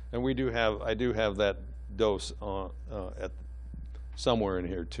point. And I do have that dose at somewhere in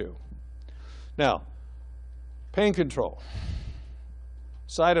here too. Now, pain control,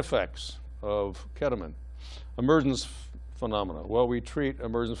 side effects of ketamine, emergence phenomena. Well, we treat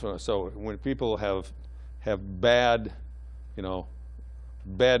emergence phenomena. So when people have bad,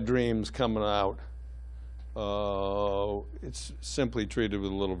 bad dreams coming out, it's simply treated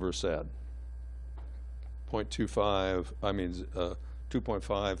with a little Versed.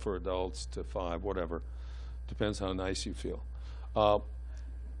 2.5 for adults to 5, whatever. Depends how nice you feel.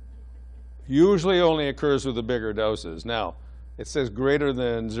 Usually only occurs with the bigger doses. Now, it says greater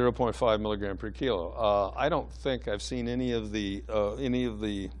than 0.5 milligram per kilo. I don't think I've seen any of the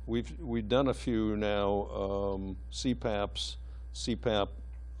we've done a few now, CPAP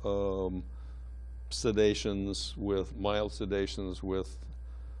sedations with mild sedations with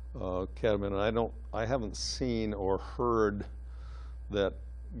ketamine, and I haven't seen or heard that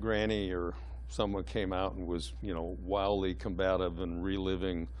Granny or someone came out and was, wildly combative and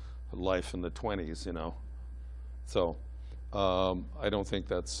reliving life in the 20s, So I don't think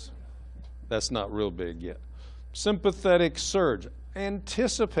that's not real big yet. Sympathetic surge.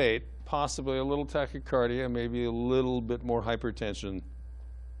 Anticipate possibly a little tachycardia, maybe a little bit more hypertension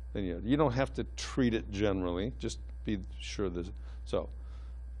than you don't have to treat it generally. Just be sure that. So,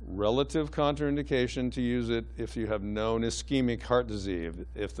 relative contraindication to use it if you have known ischemic heart disease.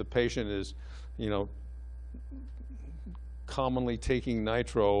 If the patient is, commonly taking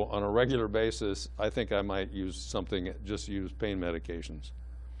nitro on a regular basis, I think I might use just use pain medications.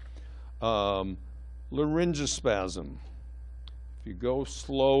 Laryngospasm. If you go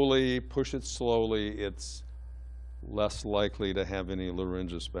slowly, push it slowly, it's less likely to have any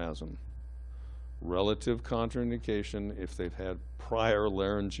laryngospasm. Relative contraindication, if they've had prior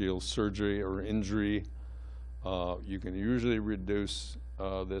laryngeal surgery or injury, you can usually reduce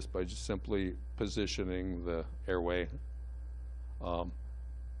this by just simply positioning the airway.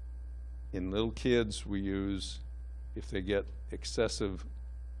 In little kids, we use, if they get excessive,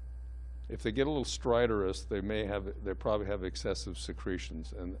 if they get a little stridorous, they probably have excessive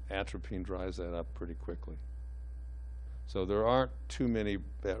secretions, and atropine dries that up pretty quickly. So there aren't too many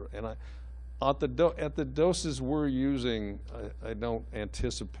better. And at the doses we're using, I don't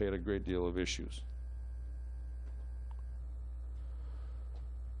anticipate a great deal of issues.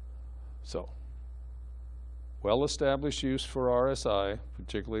 So, well-established use for RSI,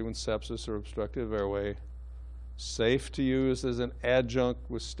 particularly when sepsis or obstructive airway. Safe to use as an adjunct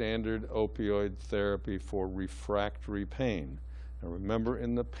with standard opioid therapy for refractory pain. Now remember,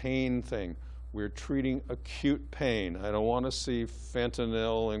 in the pain thing, we're treating acute pain. I don't want to see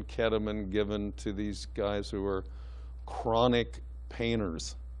fentanyl and ketamine given to these guys who are chronic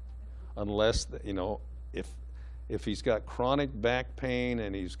painers, unless, you know, if he's got chronic back pain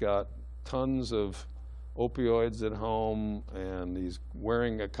and he's got tons of opioids at home and he's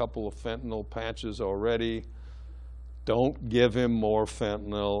wearing a couple of fentanyl patches already, don't give him more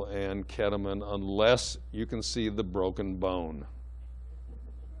fentanyl and ketamine unless you can see the broken bone.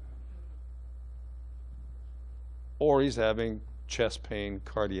 Or he's having chest pain,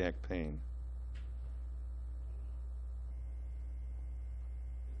 cardiac pain.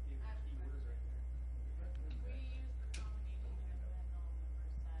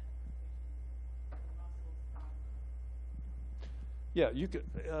 Yeah, you could.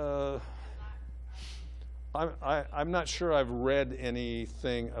 I'm not sure I've read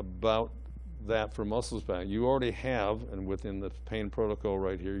anything about that for muscle spasm. You already have, and within the pain protocol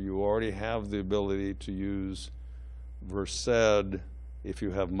right here, you already have the ability to use Versed if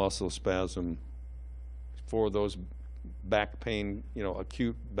you have muscle spasm for those back pain, you know,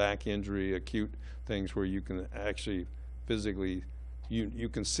 acute back injury, acute things where you can actually physically, you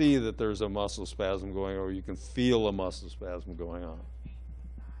can see that there's a muscle spasm going on, or you can feel a muscle spasm going on.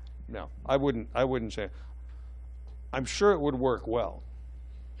 No, I wouldn't change. I'm sure it would work well.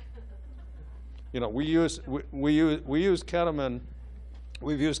 You know, we use ketamine.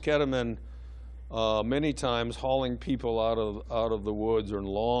 We've used ketamine many times, hauling people out of the woods or in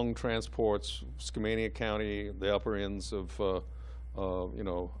long transports, Skamania County, the upper ends of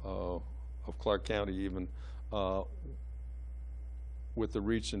of Clark County even, with the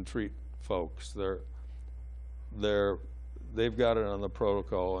reach and treat folks. They've got it on the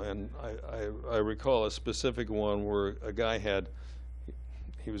protocol, and I recall a specific one where a guy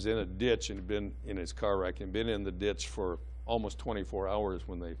he was in a ditch and had been in his car wreck and been in the ditch for almost 24 hours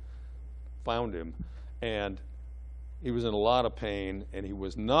when they found him, and he was in a lot of pain, and he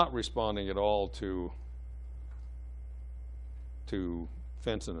was not responding at all to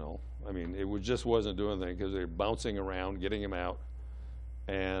fentanyl. I mean, just wasn't doing anything because they were bouncing around, getting him out,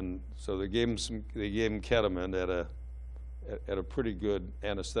 and so they gave him ketamine at a pretty good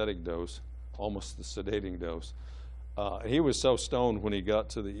anesthetic dose, almost the sedating dose. He was so stoned when he got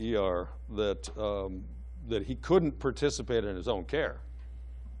to the ER that he couldn't participate in his own care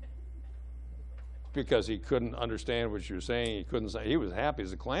because he couldn't understand what you were saying. He couldn't say. He was happy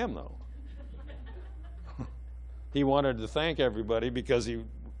as a clam, though. He wanted to thank everybody because he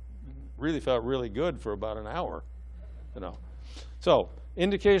really felt really good for about an hour, you know. So,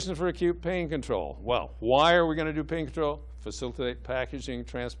 indications for acute pain control. Well, why are we going to do pain control? Facilitate packaging,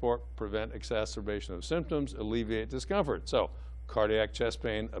 transport, prevent exacerbation of symptoms, alleviate discomfort. So, cardiac chest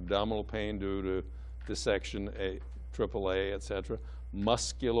pain, abdominal pain due to dissection, AAA, etc.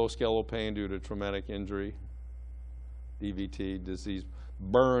 Musculoskeletal pain due to traumatic injury, DVT, disease,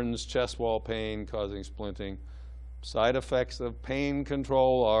 burns, chest wall pain causing splinting. Side effects of pain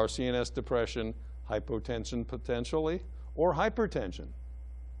control are CNS depression, hypotension potentially, or hypertension.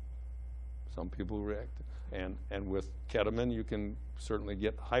 Some people react. And with ketamine, you can certainly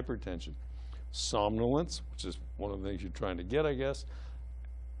get hypertension. Somnolence, which is one of the things you're trying to get, I guess.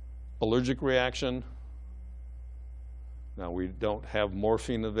 Allergic reaction. Now, we don't have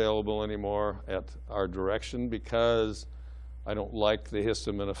morphine available anymore at our direction because I don't like the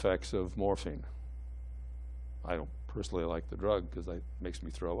histamine effects of morphine. I don't personally like the drug because it makes me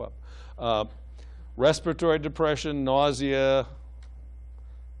throw up. Respiratory depression, nausea.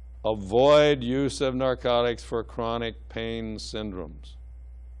 Avoid use of narcotics for chronic pain syndromes.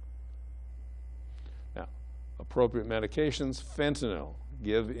 Now, appropriate medications, fentanyl.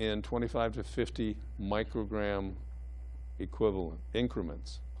 Give in 25 to 50 microgram equivalent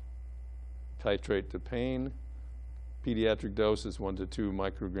increments. Titrate to pain. Pediatric dose is 1 to 2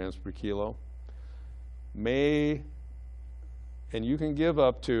 micrograms per kilo. And you can give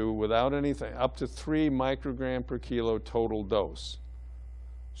up to, without anything, up to 3 microgram per kilo total dose.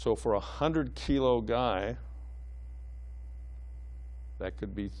 So for a 100-kilo guy, that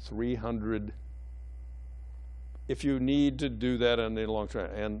could be 300. If you need to do that in the long term,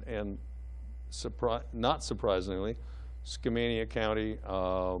 and not surprisingly, Skamania County,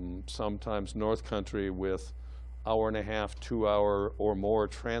 sometimes North Country, with 1.5 to 2 hour or more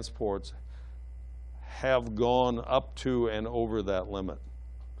transports, have gone up to and over that limit,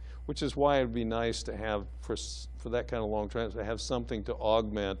 which is why it'd be nice to have, for that kind of long transport, to have something to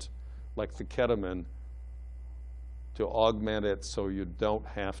augment, like the ketamine, to augment it so you don't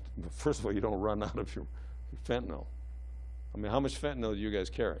have to, first of all, you don't run out of your fentanyl. I mean, how much fentanyl do you guys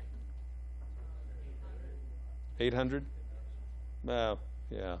carry? 800? Well,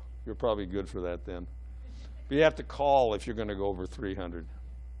 yeah, you're probably good for that then. But you have to call if you're going to go over 300.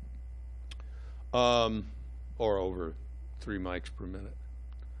 Or over 3 mics per minute,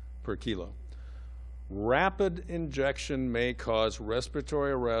 per kilo. Rapid injection may cause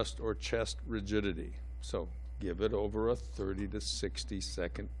respiratory arrest or chest rigidity. So give it over a 30 to 60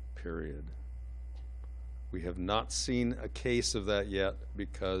 second period. We have not seen a case of that yet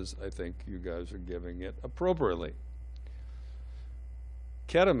because I think you guys are giving it appropriately.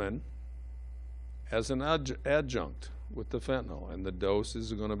 Ketamine as an adjunct with the fentanyl, and the dose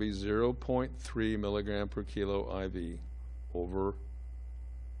is going to be 0.3 milligram per kilo IV over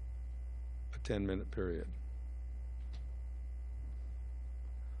a 10-minute period.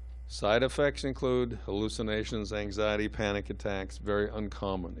 Side effects include hallucinations, anxiety, panic attacks, very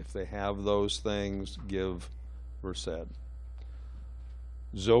uncommon. If they have those things, give Versed.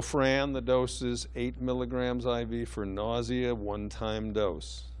 Zofran, the dose is 8 milligrams IV for nausea, one-time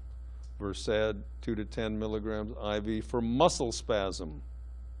dose. Versed, 2 to 10 milligrams IV for muscle spasm.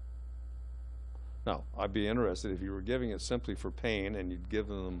 Now, I'd be interested if you were giving it simply for pain and you'd give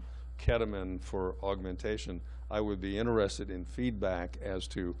them ketamine for augmentation. I would be interested in feedback as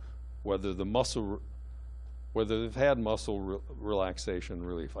to whether whether they've had muscle relaxation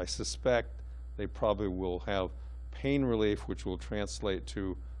relief. I suspect they probably will have pain relief, which will translate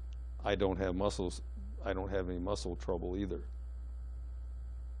to, I don't have any muscle trouble either.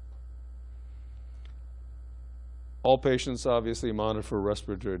 All patients obviously monitor for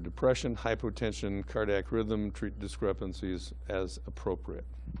respiratory depression, hypotension, cardiac rhythm, treat discrepancies as appropriate.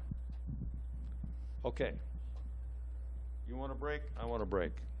 Okay. You want a break? I want a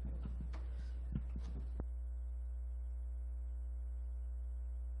break.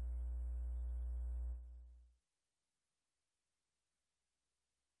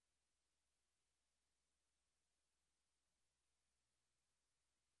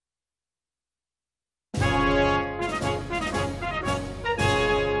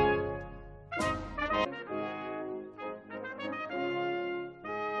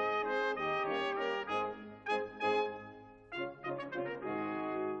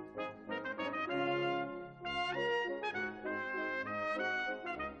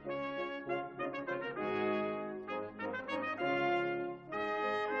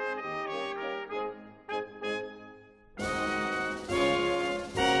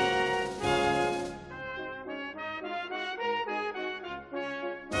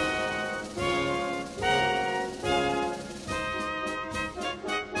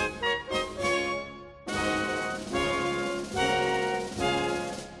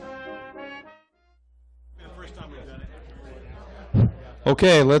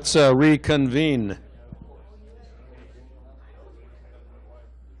 Okay, let's reconvene.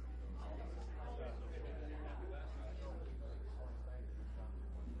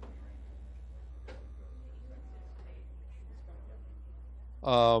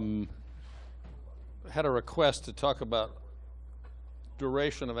 Had a request to talk about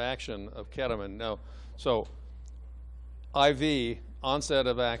duration of action of ketamine. Now, so IV onset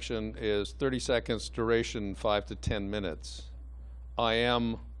of action is 30 seconds, duration 5 to 10 minutes.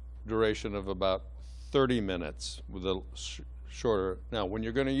 IM duration of about 30 minutes with a shorter. Now, when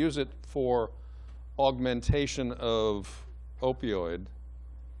you're going to use it for augmentation of opioid,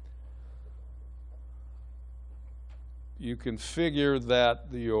 you can figure that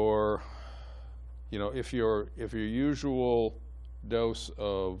if your usual dose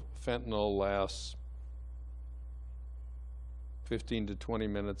of fentanyl lasts 15 to 20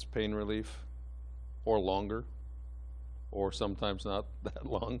 minutes pain relief or longer, or sometimes not that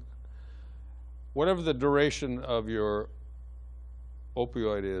long. Whatever the duration of your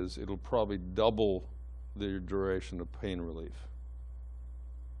opioid is, it'll probably double the duration of pain relief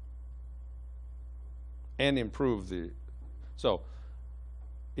and improve the, so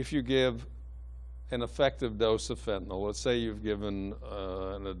if you give an effective dose of fentanyl, let's say you've given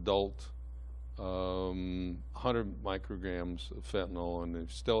an adult 100 micrograms of fentanyl and they're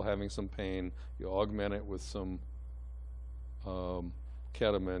still having some pain, you augment it with some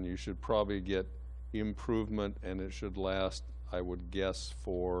ketamine, you should probably get improvement, and it should last, I would guess,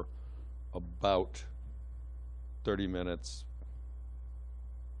 for about 30 minutes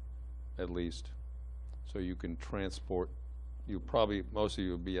at least. So you can transport, you probably, most of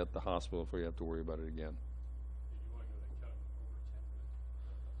you will be at the hospital before you have to worry about it again.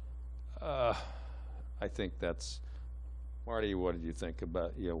 I think that's, Marty, what did you think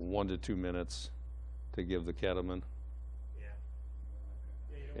about, 1 to 2 minutes to give the ketamine?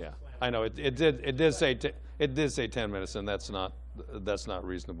 Yeah, I know it did say 10 minutes, and that's not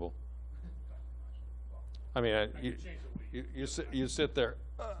reasonable. I mean, you sit there,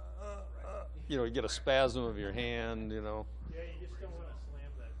 you get a spasm of your hand, Yeah, you just don't want to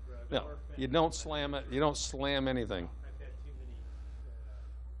slam that drug. No, you don't slam it. You don't slam anything. I've had too many,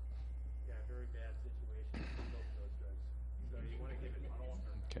 very bad situations with both of those drugs. So you want to give it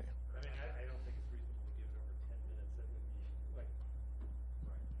longer. Okay. I mean, I don't think it's reasonable to give it over 10 minutes. That would be like,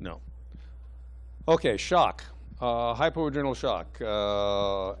 No. Okay, shock. Hypoadrenal shock.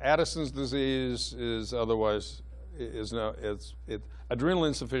 Addison's disease is otherwise adrenal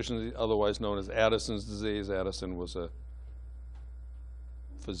insufficiency, otherwise known as Addison's disease. Addison was a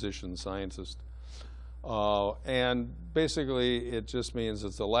physician scientist, and basically it just means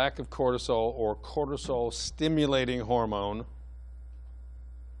it's a lack of cortisol or cortisol stimulating hormone.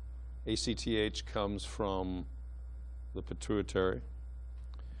 ACTH comes from the pituitary.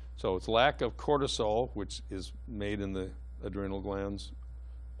 So it's lack of cortisol, which is made in the adrenal glands,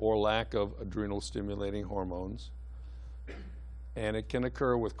 or lack of adrenal stimulating hormones. And it can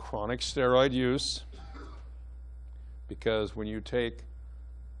occur with chronic steroid use, because when you take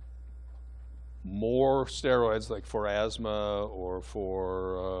more steroids, like for asthma or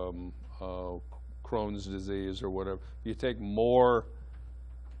for Crohn's disease or whatever, you take more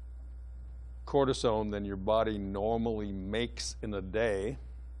cortisone than your body normally makes in a day,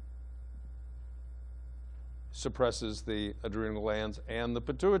 suppresses the adrenal glands and the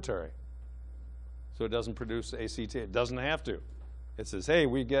pituitary. So it doesn't produce ACT. It doesn't have to. It says, hey,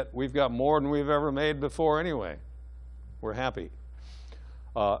 we've got more than we've ever made before anyway. We're happy.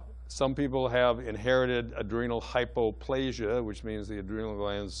 Some people have inherited adrenal hypoplasia, which means the adrenal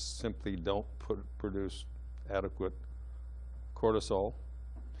glands simply don't produce adequate cortisol.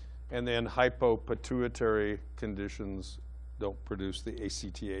 And then hypopituitary conditions don't produce the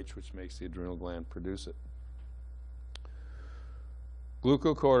ACTH, which makes the adrenal gland produce it.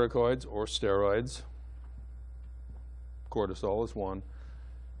 Glucocorticoids or steroids, cortisol is one,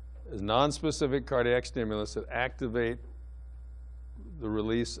 is nonspecific cardiac stimulus that activate the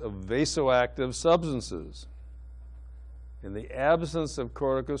release of vasoactive substances. In the absence of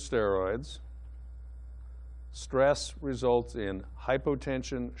corticosteroids, stress results in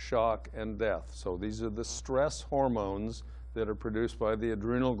hypotension, shock, and death. So these are the stress hormones that are produced by the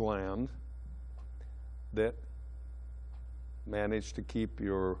adrenal gland that manage to keep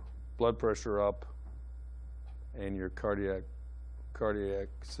your blood pressure up and your cardiac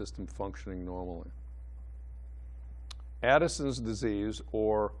system functioning normally. Addison's disease,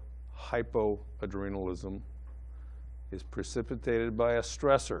 or hypoadrenalism, is precipitated by a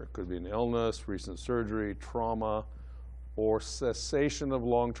stressor. It could be an illness, recent surgery, trauma, or cessation of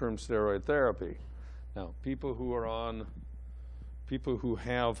long-term steroid therapy. Now, people who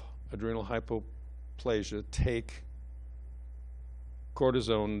have adrenal hypoplasia take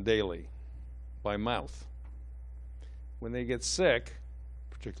cortisone daily by mouth. When they get sick,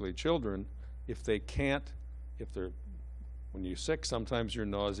 particularly children, when you're sick, sometimes you're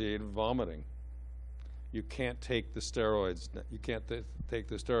nauseated, vomiting. You can't take the steroids. You can't take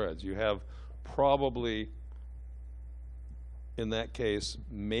the steroids. You have probably, in that case,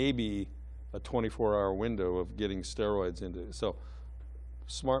 maybe a 24-hour window of getting steroids into it. So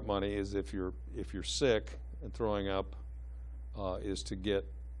smart money is if you're sick and throwing up, is to get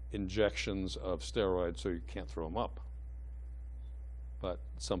injections of steroids so you can't throw them up. But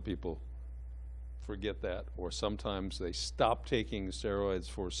some people forget that, or sometimes they stop taking steroids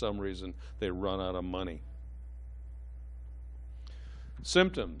for some reason. They run out of money.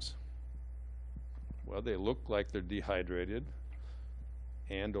 Symptoms. Well, they look like they're dehydrated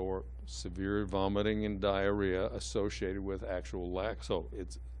and or severe vomiting and diarrhea associated with actual lack. So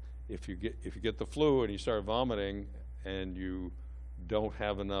it's if you get the flu and you start vomiting and you don't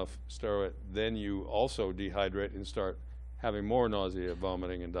have enough steroid, then you also dehydrate and start having more nausea,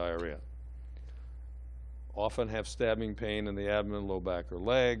 vomiting, and diarrhea. Often have stabbing pain in the abdomen, low back, or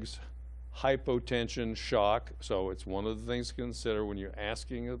legs. Hypotension, shock. So it's one of the things to consider when you're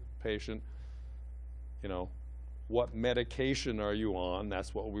asking a patient, you know, what medication are you on?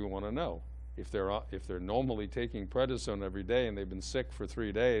 That's what we want to know. If they're normally taking prednisone every day and they've been sick for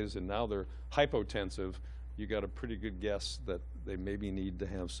 3 days and now they're hypotensive, you got a pretty good guess that they maybe need to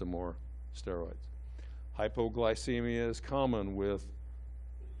have some more steroids. Hypoglycemia is common with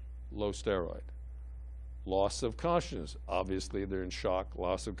low steroid. Loss of consciousness, obviously they're in shock,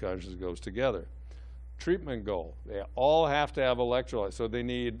 loss of consciousness goes together. Treatment goal, they all have to have electrolytes, so they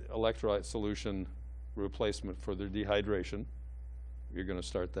need electrolyte solution replacement for their dehydration. You're going to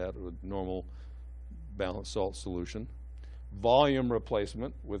start that with normal balanced salt solution. Volume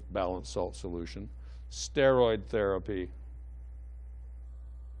replacement with balanced salt solution. Steroid therapy.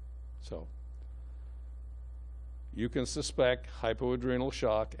 So you can suspect hypoadrenal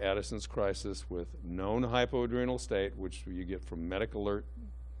shock, Addison's crisis, with known hypoadrenal state, which you get from medical alert,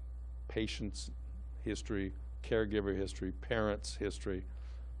 patient's history, caregiver history, parents' history.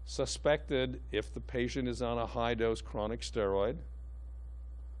 Suspected if the patient is on a high-dose chronic steroid.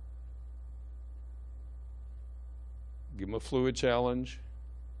 Give them a fluid challenge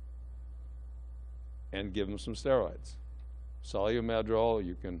and give them some steroids. Solu-Madrol,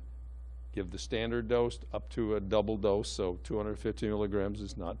 you can give the standard dose up to a double dose, so 250 milligrams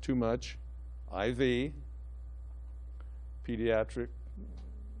is not too much. IV, pediatric,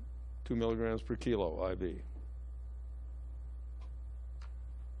 2 milligrams per kilo IV.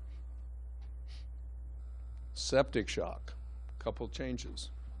 Septic shock, couple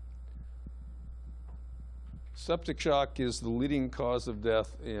changes. Septic shock is the leading cause of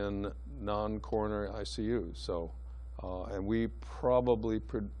death in non-coronary ICUs. So, and we probably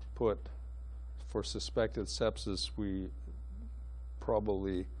put, for suspected sepsis, we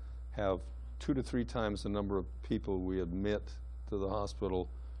probably have 2 to 3 times the number of people we admit to the hospital,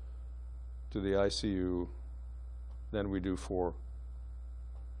 to the ICU, than we do for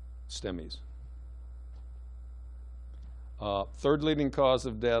STEMIs. Third leading cause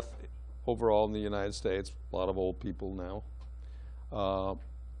of death overall in the United States, a lot of old people now.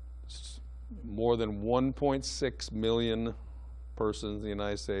 More than 1.6 million persons in the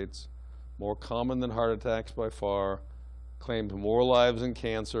United States, more common than heart attacks by far, claimed more lives than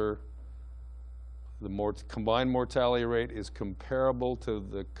cancer. The combined mortality rate is comparable to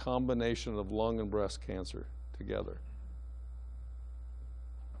the combination of lung and breast cancer together.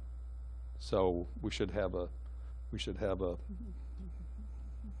 So we should have a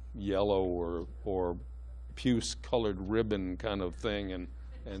yellow or puce-colored ribbon kind of thing, and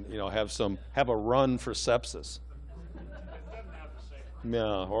you know, have a run for sepsis.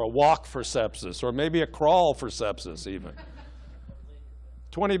 Yeah, or a walk for sepsis, or maybe a crawl for sepsis even.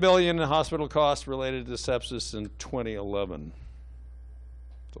 20 billion in hospital costs related to sepsis in 2011.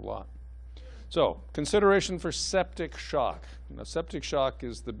 It's a lot. So, consideration for septic shock. Now, septic shock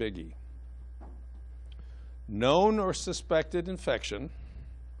is the biggie. Known or suspected infection.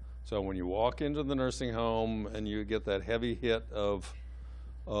 So when you walk into the nursing home and you get that heavy hit of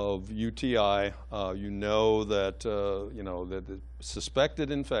UTI, you know that the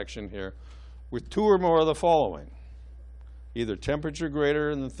suspected infection here, with 2 or more of the following: either temperature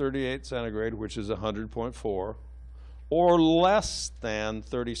greater than 38 centigrade, which is 100.4, or less than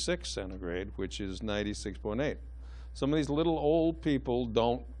 36 centigrade, which is 96.8. Some of these little old people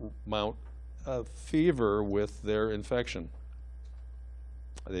don't mount a fever with their infection.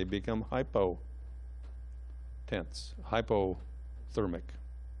 They become hypotense, hypothermic.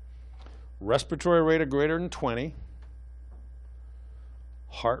 Respiratory rate of greater than 20,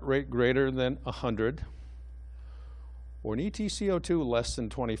 heart rate greater than 100, or an EtCO2 less than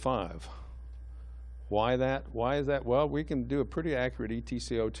 25. Why that? Why is that? Well, we can do a pretty accurate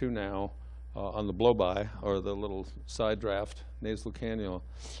EtCO2 now on the blow-by, or the little side draft nasal cannula.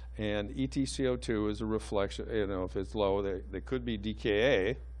 And EtCO2 is a reflection, you know, if it's low, they could be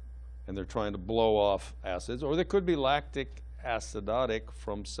DKA, and they're trying to blow off acids, or they could be lactic acidotic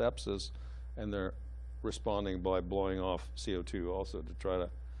from sepsis, and they're responding by blowing off CO2 also to try to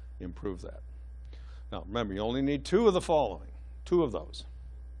improve that. Now, remember, you only need 2 of the following, 2 of those.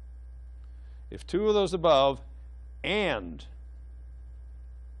 If 2 of those above and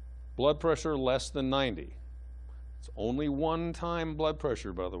blood pressure less than 90. It's only 1 time blood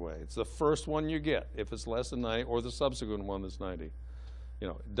pressure, by the way. It's the first one you get if it's less than 90, or the subsequent one that's 90. You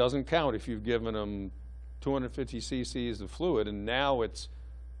know, it doesn't count if you've given them 250 cc's of fluid and now it's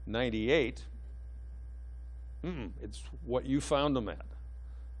 98. It's what you found them at.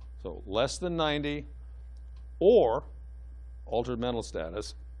 So less than 90 or altered mental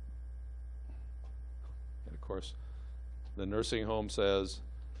status. And of course, the nursing home says,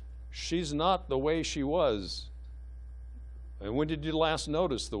 she's not the way she was. And when did you last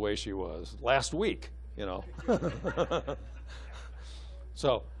notice the way she was? Last week, you know.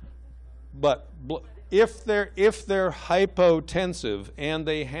 So, but if they're hypotensive and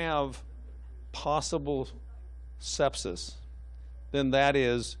they have possible sepsis, then that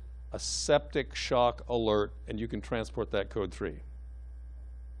is a septic shock alert, and you can transport that code 3.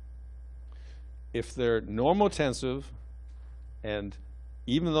 If they're normotensive, and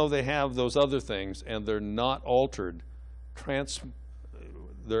even though they have those other things and they're not altered,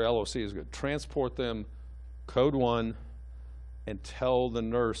 their LOC is good. Transport them code 1 and tell the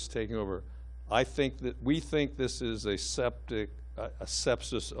nurse taking over, we think this is a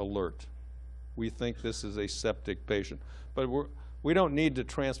sepsis alert. We think this is a septic patient. But we don't need to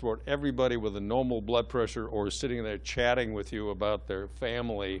transport everybody with a normal blood pressure or sitting there chatting with you about their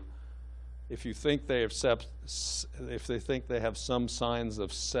family. If you think they have if they think they have some signs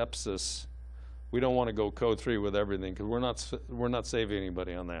of sepsis, we don't want to go code 3 with everything, because we're not saving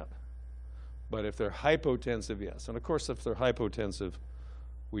anybody on that. But if they're hypotensive, yes. And of course, if they're hypotensive,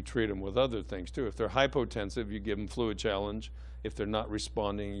 we treat them with other things too. If they're hypotensive, you give them fluid challenge. If they're not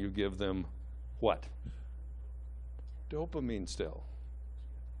responding, you give them what? Dopamine still.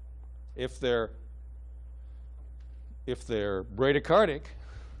 If they're bradycardic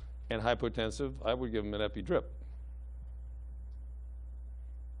and hypotensive, I would give them an epidrip.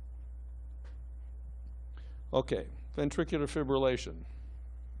 Okay, ventricular fibrillation.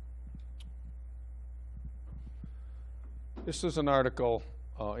 This is an article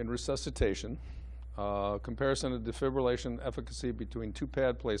in Resuscitation, comparison of defibrillation efficacy between 2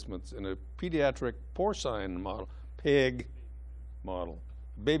 pad placements in a pediatric porcine model, pig model,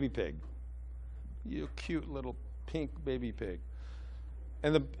 baby pig. You cute little pink baby pig.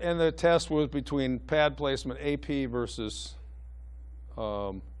 And the test was between pad placement AP versus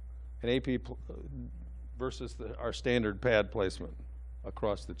versus our standard pad placement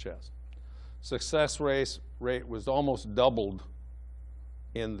across the chest. Success rate was almost doubled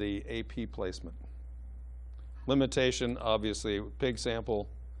in the AP placement. Limitation, obviously, pig sample,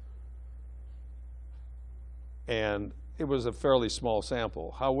 and it was a fairly small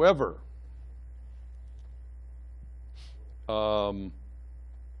sample. However,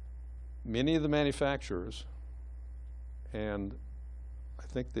 many of the manufacturers, and I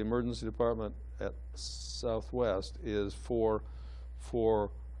think the emergency department at Southwest is for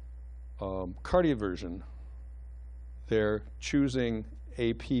cardioversion, they're choosing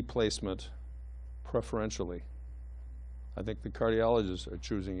AP placement preferentially. I think the cardiologists are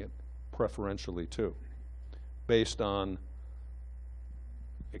choosing it preferentially too, based on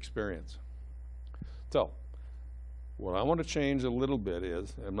experience. So, what I want to change a little bit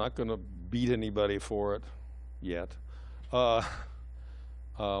is, I'm not going to beat anybody for it yet. So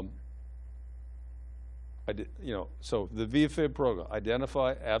the VFib program,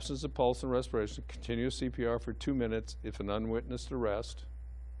 identify absence of pulse and respiration, continuous CPR for 2 minutes if an unwitnessed arrest,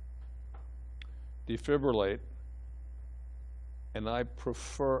 defibrillate, and I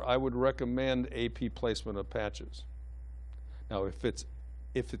would recommend AP placement of patches. Now, if it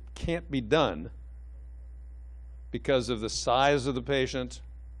can't be done because of the size of the patient,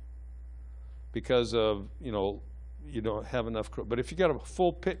 because of, you don't have enough crew, but if you got a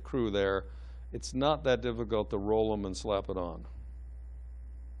full pit crew there, it's not that difficult to roll them and slap it on.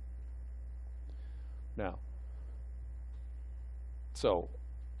 Now, so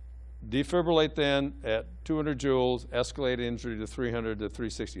defibrillate then at 200 joules, escalate injury to 300 to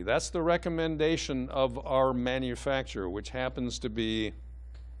 360. That's the recommendation of our manufacturer, which happens to be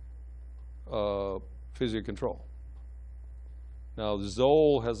Physio-Control. Now,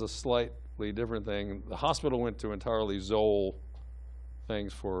 Zoll has a slightly different thing. The hospital went to entirely Zoll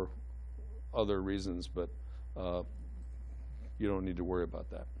things for other reasons, but you don't need to worry about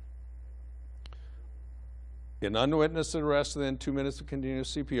that. In unwitnessed arrest, then 2 minutes of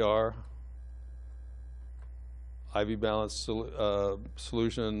continuous CPR, IV balanced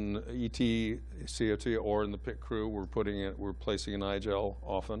solution, ET, COT, or in the pit crew, we're placing an iGel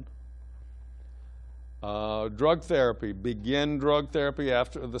often. Drug therapy, begin drug therapy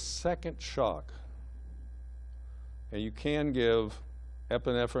after the second shock. And you can give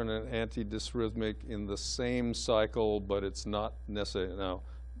epinephrine and antidysrhythmic in the same cycle, but it's not necessary. Now,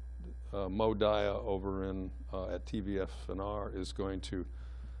 Mo Dia over at TVFNR is going to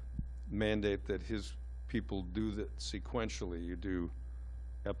mandate that his people do that sequentially. You do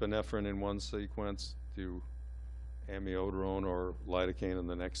epinephrine in one sequence, do amiodarone or lidocaine in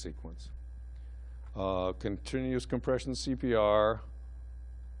the next sequence. Continuous compression CPR.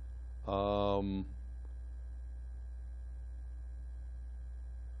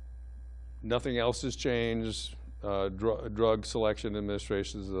 Nothing else has changed. Drug selection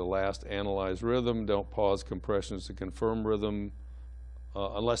administration is the last analyzed rhythm. Don't pause compressions to confirm rhythm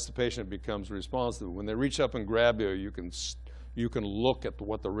unless the patient becomes responsive. When they reach up and grab you, you can look at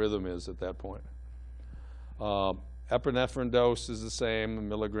what the rhythm is at that point. Epinephrine dose is the same, a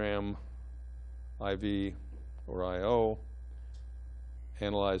milligram IV or IO.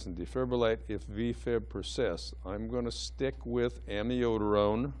 Analyze and defibrillate. If VFib persists, I'm going to stick with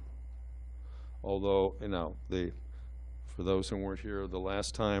amiodarone. Although, for those who weren't here the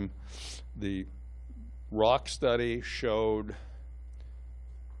last time, the ROC study showed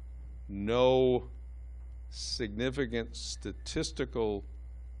no significant statistical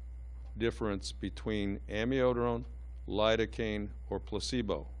difference between amiodarone, lidocaine, or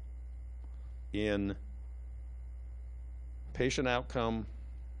placebo in patient outcome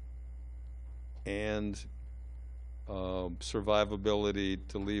and survivability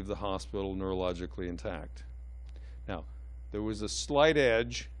to leave the hospital neurologically intact. Now, there was a slight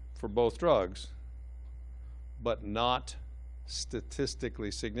edge for both drugs, but not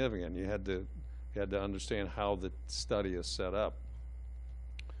statistically significant. You had to understand how the study is set up.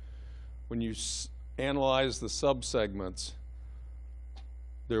 When you analyze the subsegments,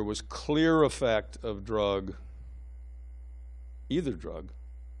 there was clear effect of drug, either drug,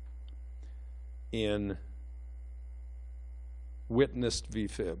 in witnessed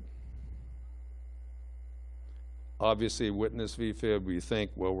VFib. Obviously, witnessed VFib, we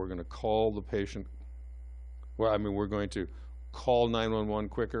think, well, we're going to call the patient, we're going to call 911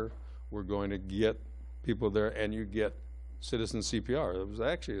 quicker, we're going to get people there, and you get citizen CPR. It was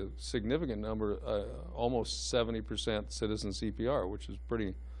actually a significant number, almost 70% citizen CPR, which is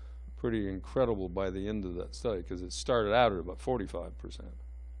pretty incredible by the end of that study, because it started out at about 45%.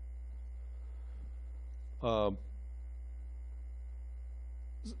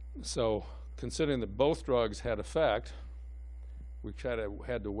 So considering that both drugs had effect, we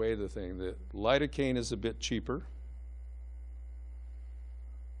had to weigh the thing. The lidocaine is a bit cheaper.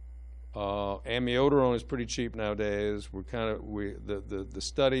 Amiodarone is pretty cheap nowadays. The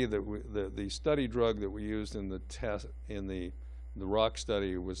study drug that we used in the test in the ROC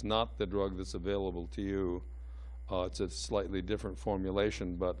study was not the drug that's available to you. It's a slightly different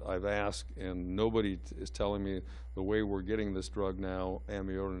formulation, but I've asked, and nobody is telling me the way we're getting this drug now,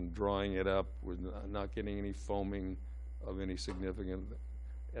 amiodarone, drawing it up, we're not getting any foaming of any significant,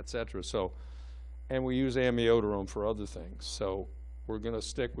 et cetera. So, and we use amiodarone for other things. So we're going to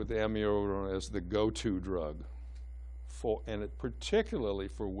stick with amiodarone as the go-to drug, particularly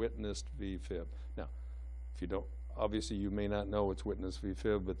for witnessed VFib. Now, if you don't, obviously you may not know it's witnessed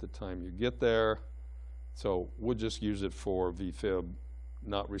VFib at the time you get there. So we'll just use it for VFib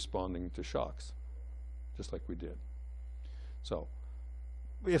not responding to shocks, just like we did. So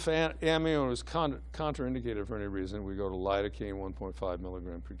if amiodarone is contraindicated for any reason, we go to lidocaine 1.5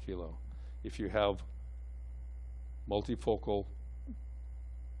 milligram per kilo. If you have multifocal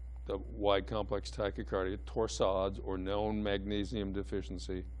wide complex tachycardia, torsades, or known magnesium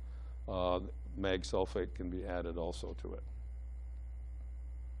deficiency, mag sulfate can be added also to it.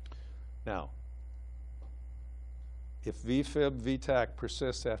 Now, if VFib, VTAC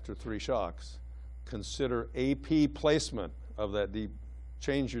persists after 3 shocks, consider AP placement of that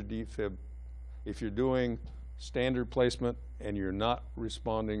change your defib. If you're doing standard placement and you're not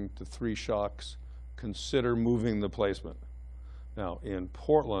responding to 3 shocks, consider moving the placement. Now, in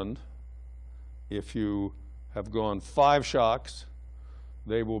Portland, if you have gone 5 shocks,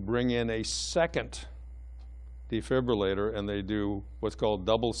 they will bring in a second defibrillator, and they do what's called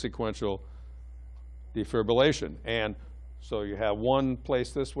double sequential defibrillation. And so you have one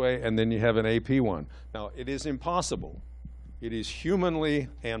placed this way, and then you have an AP one. Now, it is impossible. It is humanly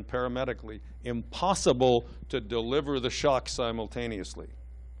and paramedically impossible to deliver the shock simultaneously.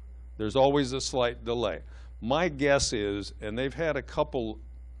 There's always a slight delay. My guess is, and they've had a couple,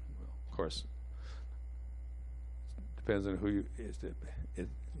 of course, depends on who you,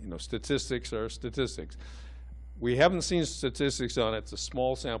 statistics are statistics. We haven't seen statistics on it. It's a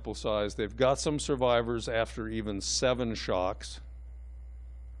small sample size. They've got some survivors after even 7 shocks.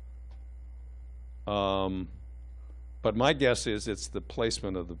 But my guess is it's the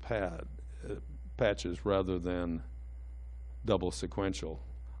placement of the patches rather than double sequential.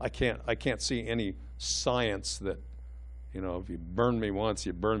 I can't see any science that, if you burn me once,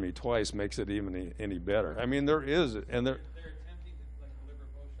 you burn me twice, makes it even any better. I mean, there is, and there. They're attempting to deliver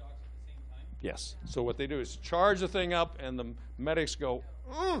both shocks at the same time? Yes. So what they do is charge the thing up, and the medics go,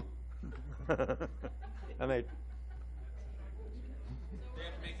 and they. They have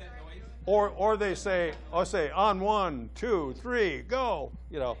to make that noise? Or they say, on 1, 2, 3, go.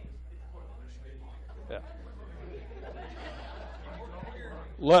 You know. Yeah.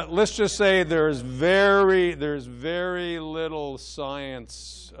 Let's just say there's very little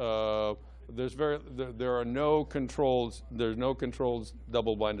science. There are no controls. There's no controlled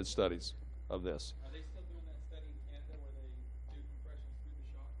double-blinded studies of this. Are they still doing that study in Canada where they do compressions through the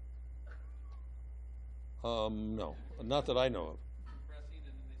shock? No, not that I know of. Compressing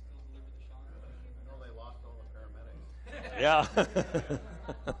and then they still deliver the shock? I know they lost all the paramedics. Yeah.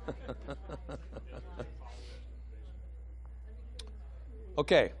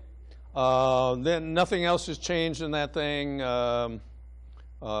 Okay. Then nothing else has changed in that thing.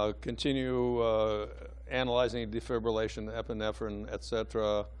 Continue analyzing defibrillation, epinephrine,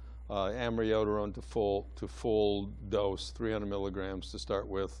 etc. Amiodarone to full dose, 300 milligrams to start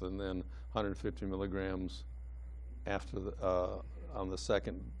with, and then 150 milligrams after on the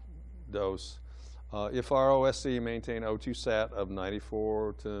second dose. If ROSC maintain O2 sat of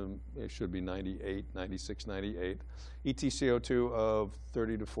 94 to, it should be 98, 96, 98. ETCO2 of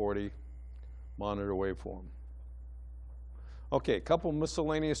 30 to 40, monitor waveform. Okay, a couple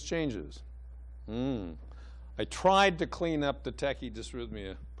miscellaneous changes. I tried to clean up the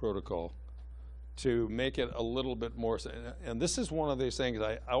tachydysrhythmia protocol to make it a little bit more, and this is one of these things,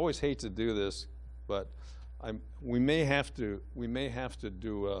 I always hate to do this, but we may have to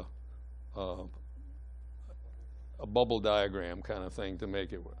do a bubble diagram kind of thing to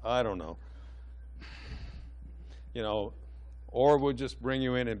make it work. I don't know. You know, or we'll just bring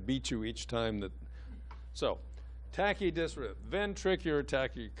you in and beat you each time that. So, tachydysrhythmia, ventricular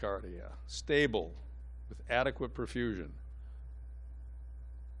tachycardia, stable with adequate perfusion.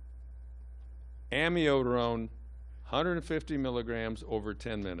 Amiodarone, 150 milligrams over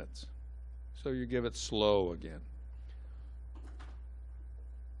 10 minutes. So you give it slow again.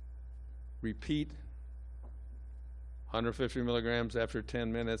 Repeat 150 milligrams after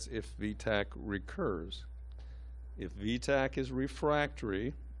 10 minutes if VTAC recurs. If VTAC is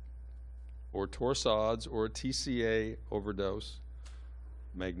refractory, or torsades, or a TCA overdose,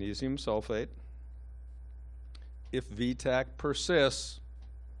 magnesium sulfate. If VTAC persists,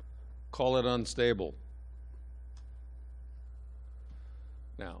 call it unstable.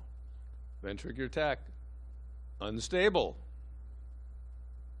 Now, ventricular tach, unstable.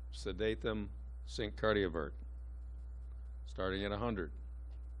 Sedate them, sync cardiovert, starting at 100.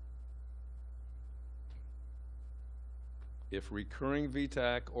 If recurring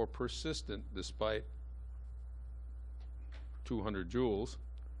VTAC or persistent despite 200 joules,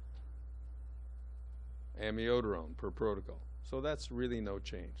 amiodarone per protocol. So that's really no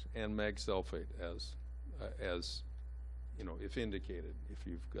change. And mag sulfate as you know, if indicated, if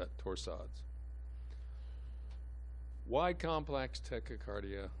you've got torsades. Wide complex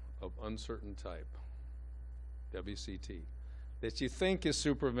tachycardia of uncertain type, WCT, that you think is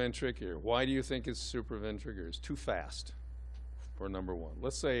supraventricular. Why do you think it's supraventricular? It's too fast, for number one.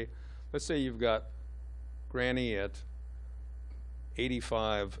 Let's say you've got Granny at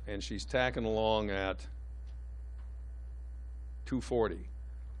 85 and she's tacking along at 240.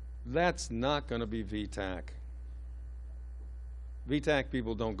 That's not going to be VTAC. VTAC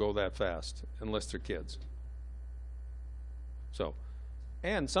people don't go that fast unless they're kids. So,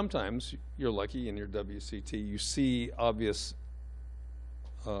 and sometimes you're lucky in your WCT, you see obvious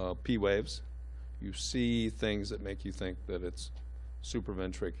P waves, you see things that make you think that it's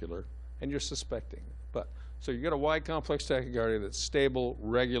supraventricular, and you're suspecting. But so you get a wide complex tachycardia that's stable,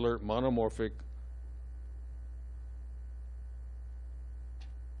 regular, monomorphic.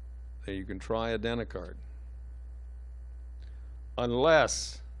 Then you can try adenocard.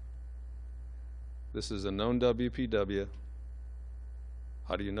 Unless this is a known WPW.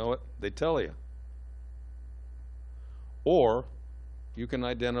 How do you know it? They tell you. Or you can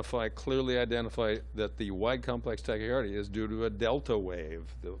clearly identify that the wide complex tachycardia is due to a delta wave.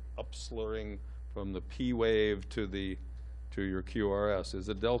 The upslurring from the P wave to your QRS is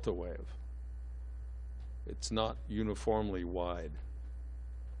a delta wave. It's not uniformly wide.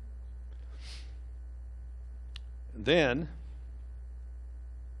 Then,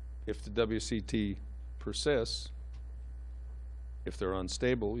 if the WCT persists, if they're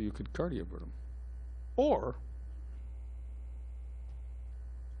unstable, you could cardiovert them. Or,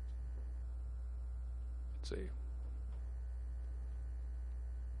 let's see.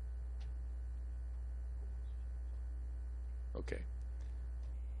 Okay.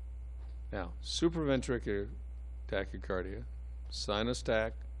 Now, supraventricular tachycardia, sinus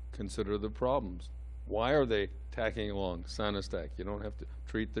tach, consider the problems. Why are they tacking along? Sinus tach. You don't have to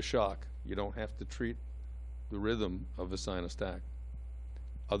treat the shock. You don't have to treat the rhythm of a sinus tach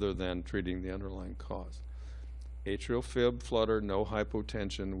other than treating the underlying cause. Atrial fib flutter, no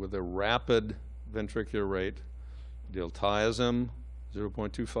hypotension with a rapid ventricular rate, diltiazem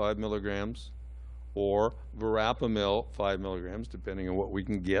 0.25 milligrams or verapamil 5 milligrams, depending on what we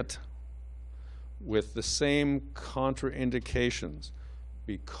can get, with the same contraindications.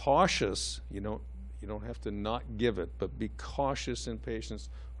 Be cautious. You don't have to not give it, but be cautious in patients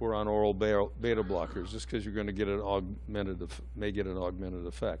who are on oral beta blockers, just because you're going to get an may get an augmented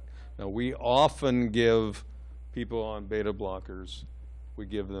effect. Now, we often give people on beta blockers, we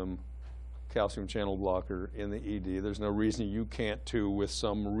give them calcium channel blocker in the ED. There's no reason you can't too, with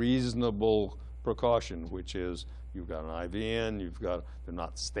some reasonable precaution, which is you've got an IV in, they're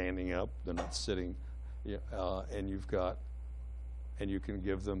not standing up, they're not sitting, and you can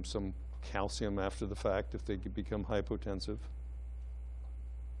give them some calcium after the fact if they become hypotensive.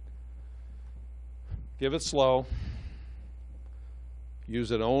 Give it slow. Use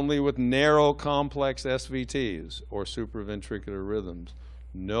it only with narrow complex SVTs or supraventricular rhythms.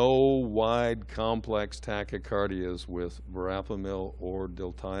 No wide complex tachycardias with verapamil or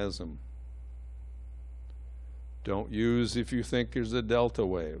diltiazem. Don't use if you think there's a delta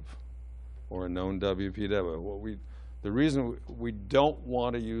wave or a known WPW. The reason we don't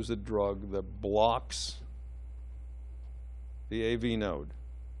want to use a drug that blocks the AV node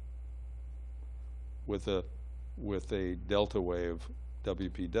with a delta wave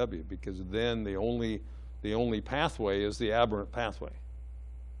WPW, because then the only pathway is the aberrant pathway,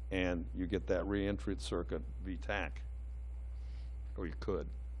 and you get that re-entry circuit VTAC, or you could.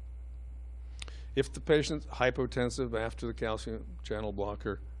 If the patient's hypotensive after the calcium channel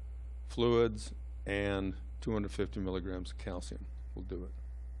blocker, fluids and 250 milligrams of calcium will do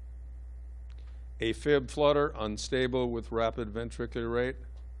it. AFib flutter, unstable with rapid ventricular rate,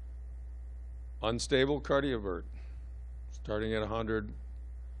 unstable cardioverter, starting at 100,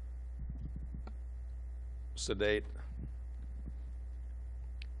 sedate.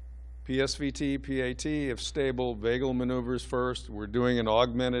 PSVT, PAT, if stable, vagal maneuvers first. We're doing an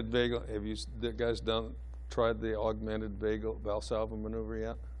augmented vagal. Have you guys tried the augmented vagal Valsalva maneuver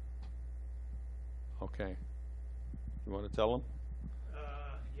yet? Okay. You want to tell them?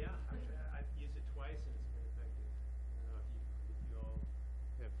 Yeah, I've used it twice and it's been effective. I don't know if you all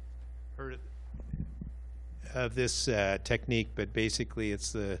have heard of this technique, but basically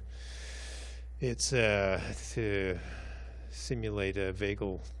it's to simulate a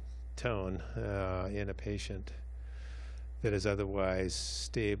vagal tone in a patient that is otherwise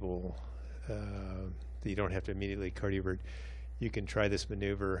stable. That you don't have to immediately cardiovert. You can try this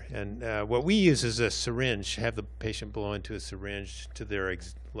maneuver, and what we use is a syringe. Have the patient blow into a syringe to their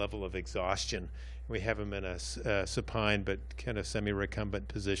level of exhaustion. We have them in a supine but kind of semi-recumbent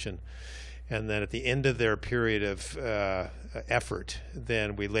position, and then at the end of their period of effort,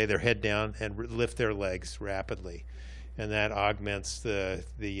 then we lay their head down and lift their legs rapidly, and that augments the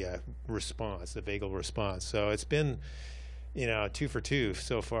response, the vagal response. So it's been, 2 for 2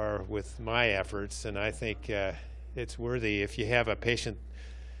 so far with my efforts, and I think it's worthy if you have a patient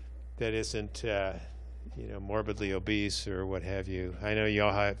that isn't, morbidly obese or what have you. I know you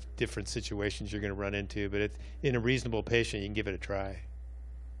all have different situations you're going to run into, but in a reasonable patient, you can give it a try.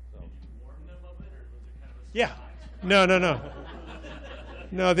 Yeah. No.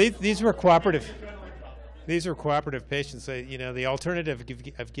 No, these were cooperative. These are cooperative patients. The alternative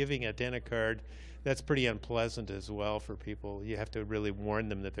of giving a Denacard, that's pretty unpleasant as well for people. You have to really warn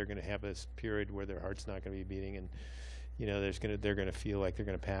them that they're going to have this period where their heart's not going to be beating, and they're going to feel like they're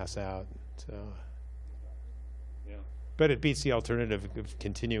going to pass out. So, yeah. But it beats the alternative of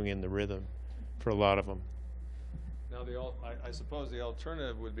continuing in the rhythm for a lot of them. Now, I suppose the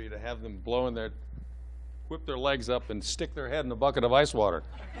alternative would be to have them whip their legs up and stick their head in a bucket of ice water.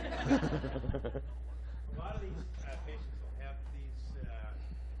 A lot of these patients will have these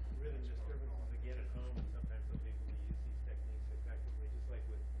rhythm disturbances again at home, and sometimes they'll be able to use these techniques effectively, just like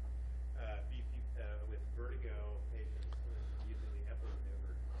with vertigo patients using the Epler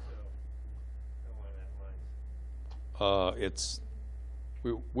maneuver. So along that lines.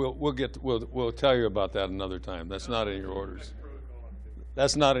 We'll tell you about that another time. That's not in your orders.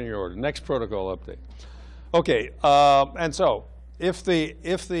 That's not in your order. Next protocol update. Okay, and so if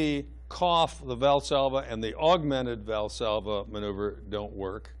the cough, the Valsalva, and the augmented Valsalva maneuver don't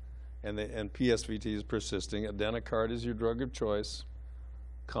work, and PSVT is persisting, Adenocard is your drug of choice.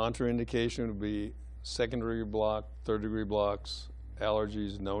 Contraindication would be second-degree block, third-degree blocks,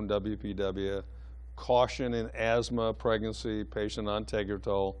 allergies, known WPW, Caution in asthma, pregnancy, patient on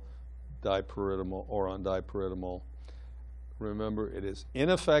Tegretol, dipyridamole, or on dipyridamole. Remember, it is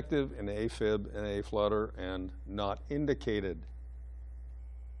ineffective in AFib and A-flutter and not indicated.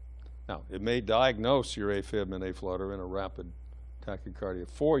 Now, it may diagnose your AFib and A-flutter in a rapid tachycardia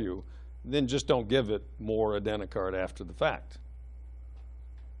for you, then just don't give it more adenocard after the fact.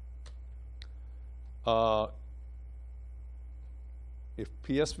 If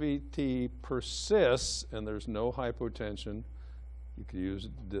PSVT persists and there's no hypotension, you could use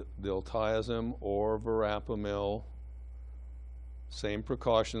diltiazem or verapamil. Same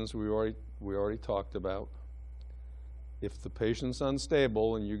precautions we already talked about. If the patient's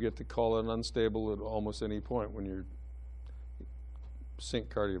unstable, and you get to call it unstable at almost any point when you're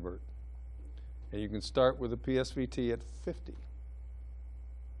sync cardiovert, and you can start with a PSVT at 50.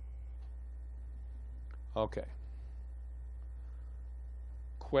 Okay.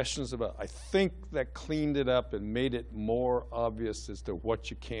 Questions about, I think that cleaned it up and made it more obvious as to what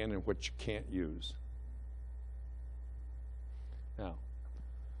you can and what you can't use. Now,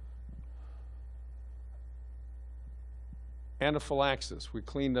 anaphylaxis, we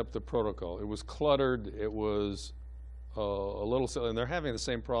cleaned up the protocol. It was cluttered, it was a little silly, and they're having the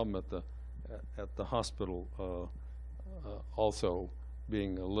same problem at the hospital also,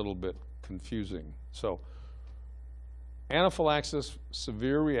 being a little bit confusing. So, anaphylaxis,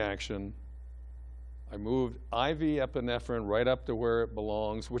 severe reaction. I moved IV epinephrine right up to where it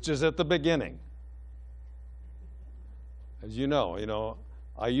belongs, which is at the beginning. As you know,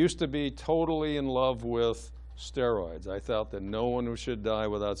 I used to be totally in love with steroids. I thought that no one should die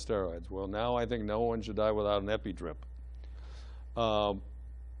without steroids. Well, now I think no one should die without an epi-drip.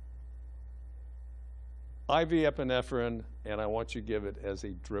 IV epinephrine, and I want you to give it as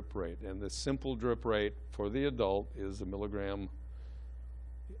a drip rate. And the simple drip rate for the adult is a milligram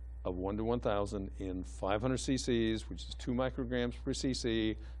of 1 to 1,000 in 500 cc's, which is 2 micrograms per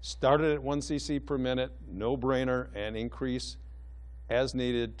cc. Started at 1 cc per minute, no brainer, and increase as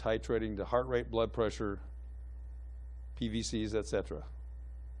needed, titrating to heart rate, blood pressure, PVCs, etc.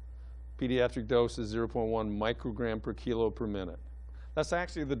 Pediatric dose is 0.1 microgram per kilo per minute. That's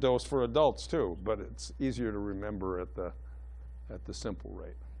actually the dose for adults too, but it's easier to remember at the simple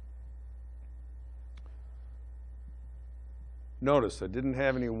rate. Notice I didn't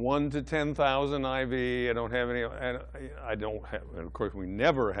have any 1 to 10,000 IV. I don't have any. I don't have. And of course, we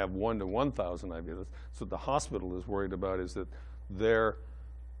never have 1 to 1,000 IV. That's what the hospital is worried about. Is that their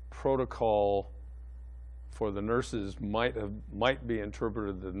protocol for the nurses might be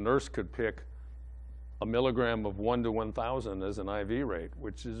interpreted. The nurse could pick a milligram of 1 to 1,000 as an IV rate,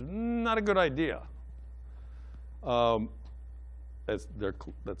 which is not a good idea.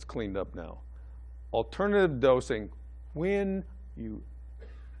 That's cleaned up now. Alternative dosing, when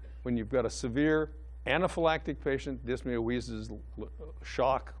you've got a severe anaphylactic patient, dyspnea, wheezes,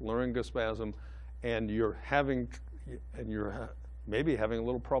 shock, laryngospasm, and you're maybe having a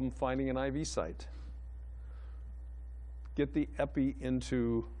little problem finding an IV site, get the epi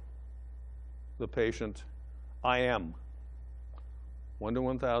into the patient. IM, 1 to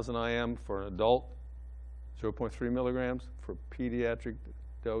 1,000 IM for an adult, 0.3 milligrams. For pediatric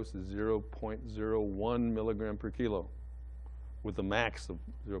dose is 0.01 milligram per kilo with a max of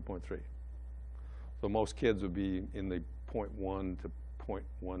 0.3. So most kids would be in the 0.1 to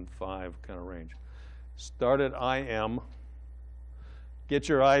 0.15 kind of range. Start at IM, get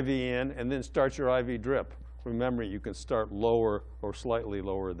your IV in, and then start your IV drip. Remember, you can start lower or slightly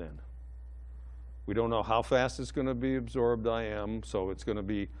lower then. We don't know how fast it's going to be absorbed IM, so it's going to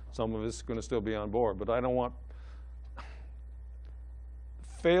be, some of it's going to still be on board. But I don't want,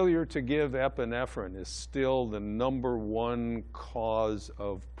 failure to give epinephrine is still the #1 cause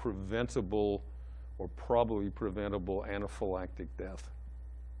of preventable or probably preventable anaphylactic death.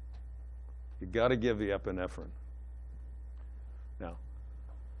 You got to give the epinephrine. Now,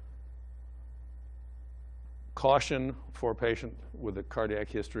 caution for a patient with a cardiac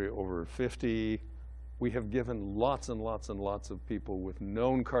history over 50. We have given lots and lots and lots of people with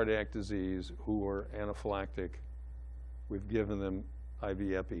known cardiac disease who are anaphylactic. We've given them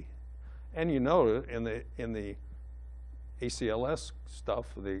IV epi. And you know, in the ACLS stuff,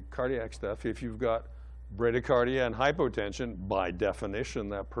 the cardiac stuff, if you've got bradycardia and hypotension, by definition,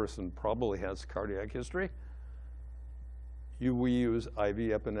 that person probably has cardiac history. We use IV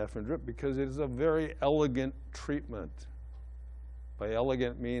epinephrine drip because it is a very elegant treatment. By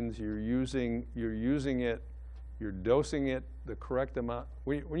elegant means you're using it, you're dosing it the correct amount.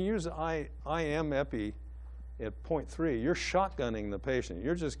 When you use IM epi at 0.3, you're shotgunning the patient.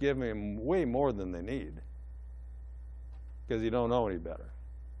 You're just giving them way more than they need because you don't know any better.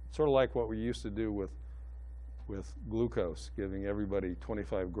 Sort of like what we used to do with glucose, giving everybody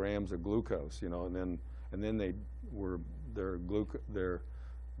 25 grams of glucose, you know, and then they were their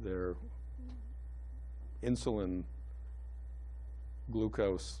insulin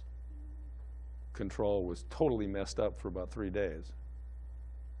glucose control was totally messed up for about 3 days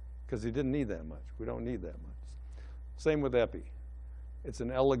because they didn't need that much. We don't need that much. Same with epi. It's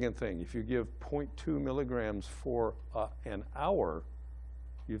an elegant thing. If you give 0.2 milligrams for an hour,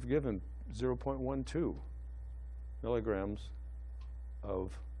 you've given 0.12 milligrams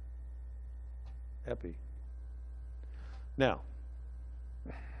of epi. Now,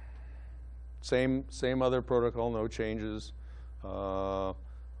 same other protocol, no changes. Airway,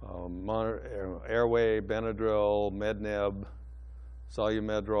 Benadryl, Medneb,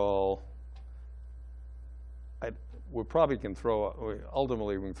 Solumedrol. We probably can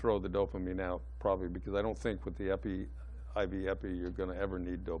ultimately we can throw the dopamine out probably because I don't think with the IV epi you're going to ever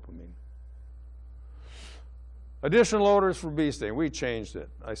need dopamine. Additional odors for bee sting, we changed it.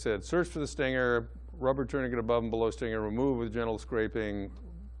 I said search for the stinger, rubber tourniquet above and below stinger, remove with gentle scraping,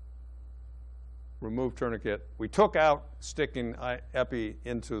 remove tourniquet. We took out sticking epi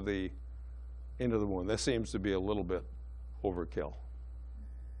into the wound. This seems to be a little bit overkill.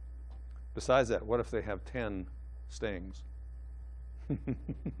 Besides that, what if they have 10 stings?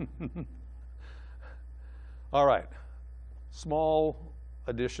 All right, small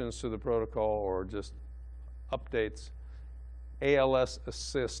additions to the protocol or just updates. ALS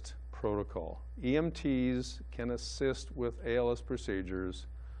assist protocol. EMTs can assist with ALS procedures.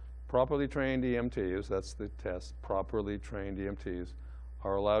 Properly trained EMTs, that's the test, properly trained EMTs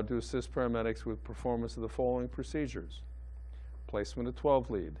are allowed to assist paramedics with performance of the following procedures. Placement of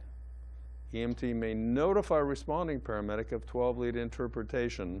 12-lead. EMT may notify responding paramedic of 12-lead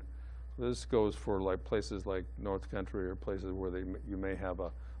interpretation. This goes for like places like North Country or places where you may have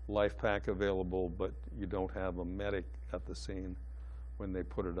a life pack available, but you don't have a medic at the scene when they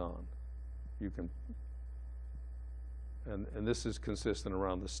put it on. You can, and this is consistent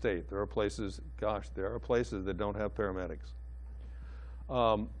around the state. There are places, gosh, there are places that don't have paramedics.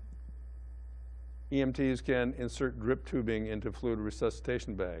 EMTs can insert drip tubing into fluid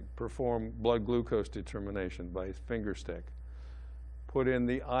resuscitation bag, perform blood glucose determination by finger stick, put in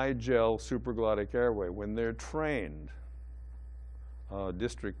the iGel supraglottic airway when they're trained.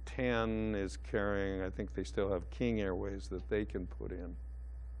 District 10 is carrying, I think they still have King Airways that they can put in.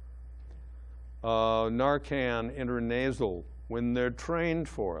 Narcan intranasal when they're trained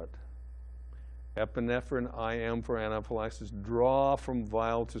for it. Epinephrine IM for anaphylaxis, draw from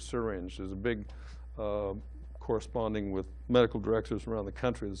vial to syringe. There's a big corresponding with medical directors around the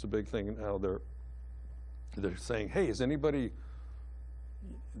country. There's a big thing now they're saying, hey, is anybody,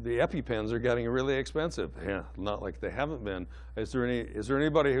 the EpiPens are getting really expensive. Yeah, not like they haven't been. Is there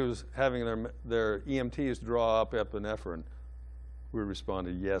anybody who's having their EMTs draw up epinephrine? We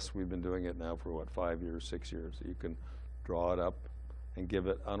responded, yes, we've been doing it now for what, 5 years, 6 years. You can draw it up and give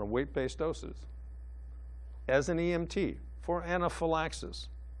it on a weight-based doses. As an EMT for anaphylaxis,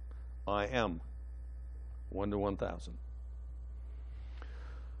 IM, 1 to 1,000.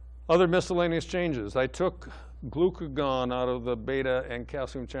 Other miscellaneous changes. I took glucagon out of the beta and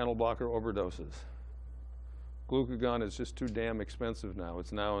calcium channel blocker overdoses. Glucagon is just too damn expensive now.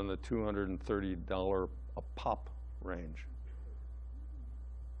 It's now in the $230 a pop range.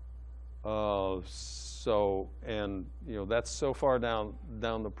 And you know, that's so far down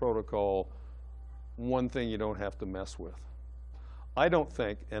the protocol, one thing you don't have to mess with. I don't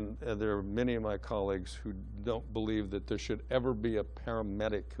think, and there are many of my colleagues who don't believe that there should ever be a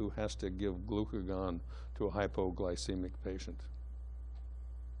paramedic who has to give glucagon to a hypoglycemic patient.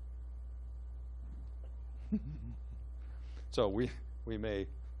 So we may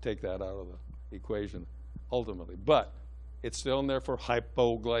take that out of the equation ultimately, but it's still in there for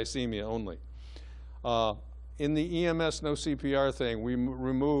hypoglycemia only. In the EMS no CPR thing, we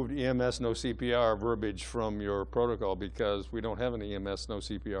removed EMS no CPR verbiage from your protocol because we don't have an EMS no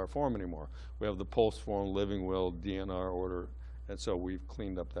CPR form anymore. We have the pulse form, living will, DNR order, and so we've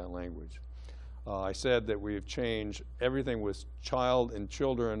cleaned up that language. I said that we've changed everything with child and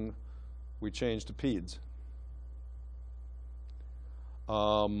children, we changed to peds.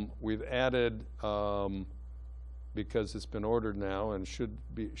 We've added, because it's been ordered now and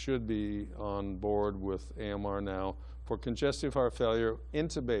should be on board with AMR now, for congestive heart failure,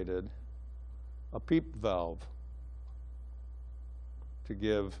 intubated, a PEEP valve to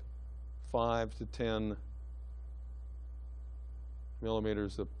give 5 to 10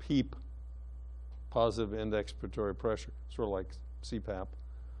 millimeters of PEEP, positive index expiratory pressure, sort of like CPAP,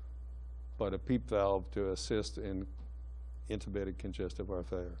 but a PEEP valve to assist in intubated congestive heart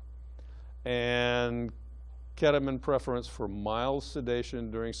failure. And ketamine preference for mild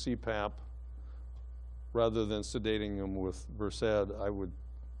sedation during CPAP rather than sedating them with Versed.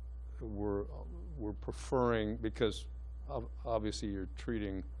 We're preferring, because obviously you're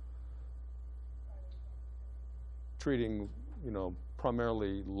treating,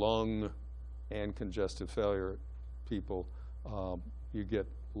 primarily lung and congestive failure people. You get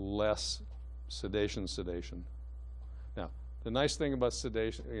less sedation. Now, the nice thing about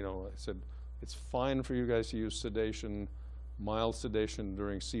sedation, I said it's fine for you guys to use sedation, mild sedation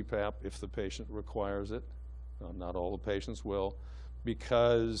during CPAP if the patient requires it. Not all the patients will,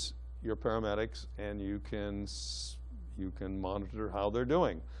 because you're paramedics and you can monitor how they're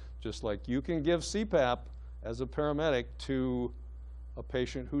doing. Just like you can give CPAP as a paramedic to a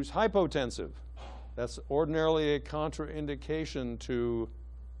patient who's hypotensive. That's ordinarily a contraindication to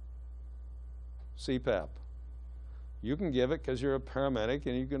CPAP. You can give it because you're a paramedic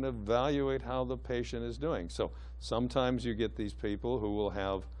and you can evaluate how the patient is doing. So sometimes you get these people who will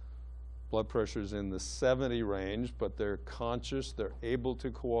have blood pressures in the 70 range, but they're conscious, they're able to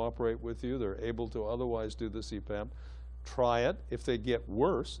cooperate with you, they're able to otherwise do the CPAP. Try it. If they get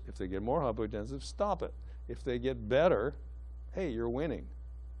worse, if they get more hypotensive, stop it. If they get better, hey, you're winning.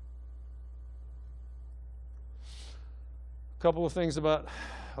 A couple of things about,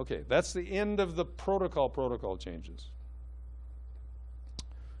 okay, that's the end of the protocol changes.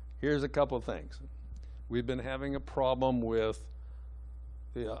 Here's a couple of things. We've been having a problem with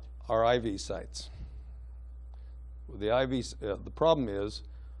our IV sites. The problem is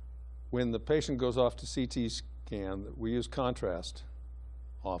when the patient goes off to CT scan, we use contrast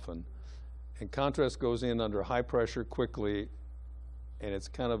often, and contrast goes in under high pressure quickly, and it's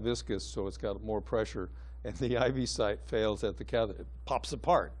kind of viscous, so it's got more pressure, and the IV site fails at the catheter. It pops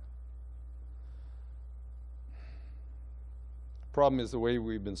apart. Problem is the way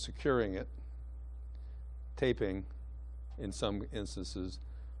we've been securing it, taping in some instances.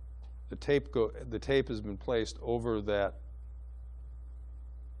 The tape has been placed over that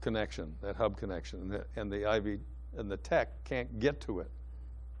connection, that hub connection, and the IV and the tech can't get to it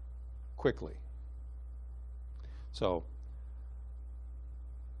quickly. So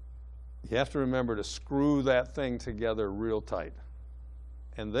you have to remember to screw that thing together real tight,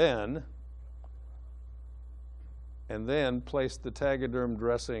 and then place the Tegaderm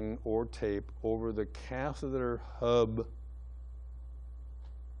dressing or tape over the catheter hub.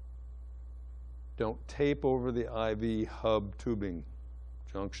 Don't tape over the IV hub tubing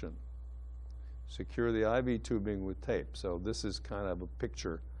junction. Secure the IV tubing with tape. So this is kind of a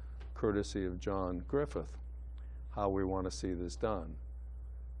picture, courtesy of John Griffith, how we want to see this done.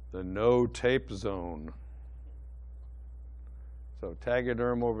 The no tape zone. So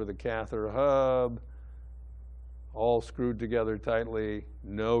Tegaderm over the catheter hub, all screwed together tightly,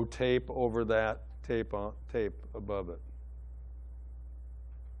 no tape over that, tape above it.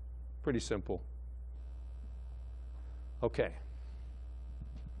 Pretty simple. Okay.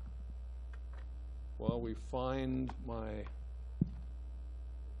 While we find my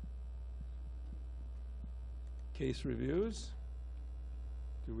case reviews,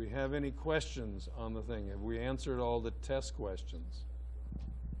 do we have any questions on the thing? Have we answered all the test questions?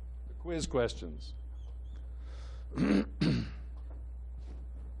 The quiz questions?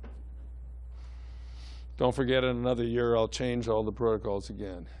 Don't forget, in another year I'll change all the protocols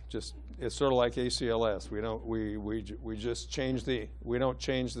again. It's sort of like ACLS. We don't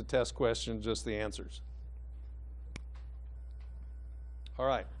change the test questions, just the answers. All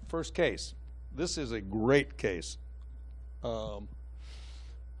right, first case. This is a great case.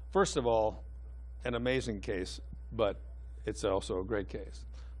 First of all, an amazing case, but it's also a great case.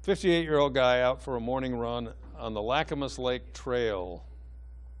 58-year-old guy out for a morning run on the Lacamas Lake Trail.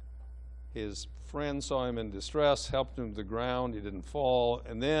 His friend saw him in distress, helped him to the ground, he didn't fall,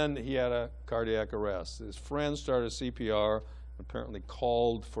 and then he had a cardiac arrest. His friend started CPR, apparently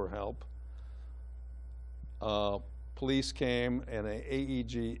called for help. Police came and an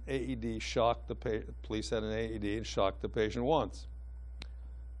AED shocked the patient. Police had an AED and shocked the patient once.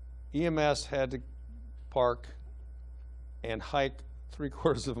 EMS had to park and hike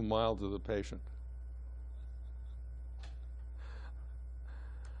 3/4 of a mile to the patient.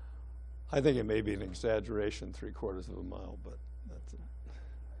 I think it may be an exaggeration, 3/4 of a mile, but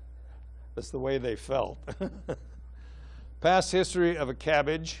that's the way they felt. Past history of a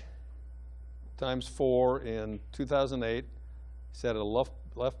cabbage, ×4 in 2008. He said a left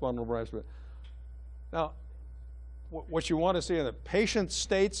bundle branch. Now, what you want to see, and the patient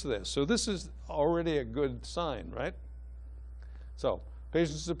states this, so this is already a good sign, right? So,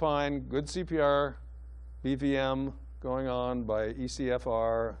 patient supine, good CPR, BVM, going on by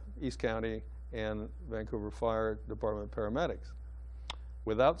ECFR, East County, and Vancouver Fire Department paramedics.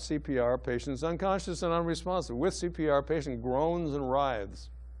 Without CPR, patient is unconscious and unresponsive. With CPR, patient groans and writhes.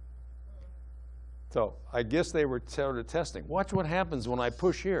 So I guess they were sort of testing. Watch what happens when I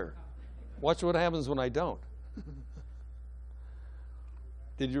push here. Watch what happens when I don't.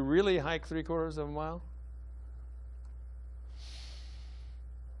 Did you really hike 3/4 of a mile?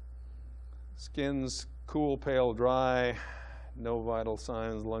 Skin's cool, pale, dry, no vital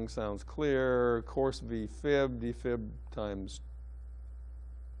signs, lung sounds clear, course V-fib, defib times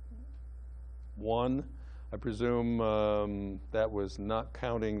 1. I presume that was not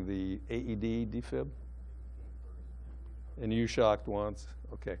counting the AED defib? And you shocked once?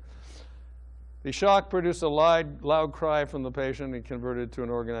 Okay. The shock produced a loud cry from the patient and converted to an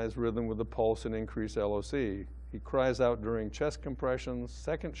organized rhythm with a pulse and increased LOC. He cries out during chest compressions.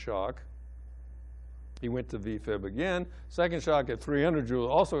 Second shock, he went to VFib again. Second shock at 300 joules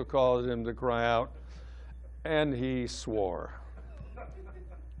also caused him to cry out, and he swore.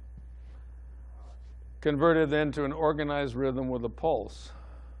 Converted then to an organized rhythm with a pulse.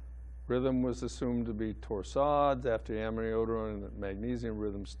 Rhythm was assumed to be torsades after amiodarone and magnesium.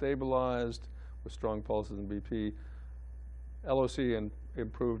 Rhythm stabilized with strong pulses and BP. LOC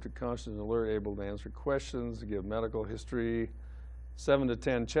improved to conscious and alert, able to answer questions, to give medical history. 7 to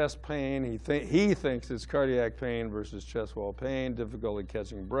 10 chest pain. He thinks it's cardiac pain versus chest wall pain. Difficulty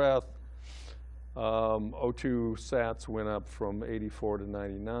catching breath. O2 SATs went up from 84 to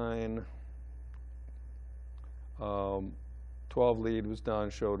 99. 12 lead was done,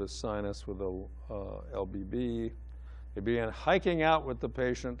 showed a sinus with a LBB. They began hiking out with the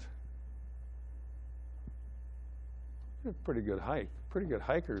patient. Pretty good hike. Pretty good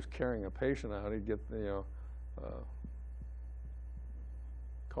hikers carrying a patient out. He'd get,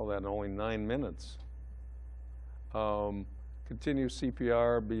 call that only 9 minutes. Continue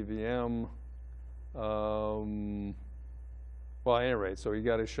CPR, BVM. Well, at any rate, so he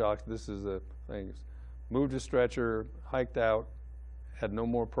got his shock. This is the thing. Moved his stretcher, hiked out, had no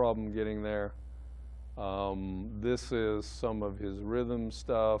more problem getting there. This is some of his rhythm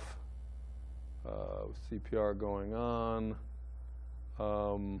stuff. CPR going on.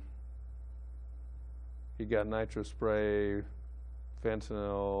 He got nitro spray,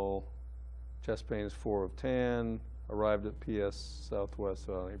 fentanyl, chest pain is 4 of 10, arrived at PS Southwest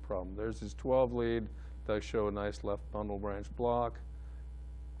without any problem. There's his 12 lead, does show a nice left bundle branch block.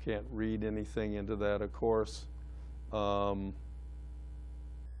 Can't read anything into that, of course. You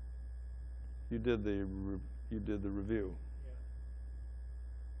did the review.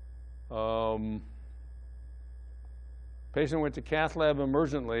 Patient went to cath lab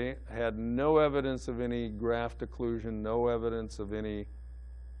emergently, had no evidence of any graft occlusion, no evidence of any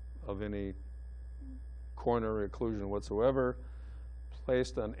coronary occlusion whatsoever.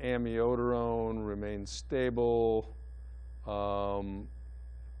 Placed on amiodarone, remained stable.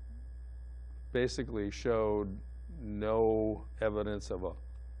 Basically showed no evidence of a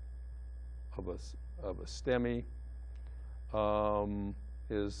STEMI.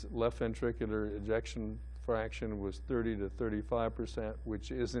 His left ventricular ejection fraction was 30 to 35%,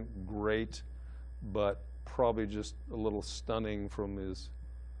 which isn't great, but probably just a little stunning from his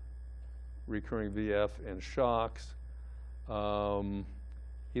recurring VF and shocks.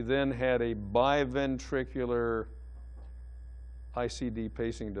 He then had a biventricular ICD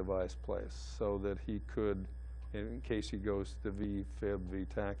pacing device placed so that he could, in case he goes to VFib,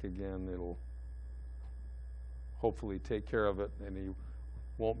 VTAC again, it'll hopefully take care of it and he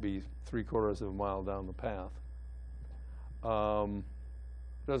won't be 3/4 of a mile down the path.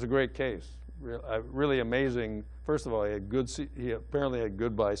 It was a great case, really amazing. First of all, he apparently had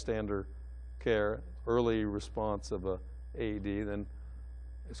good bystander care, early response of a AED, then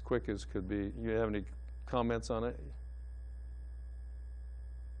as quick as could be. You have any comments on it?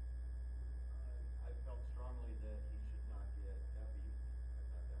 I felt strongly that he should not get epi. I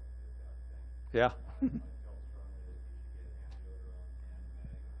thought that would be a bad thing. Yeah. I felt strongly that he should get amiodarone and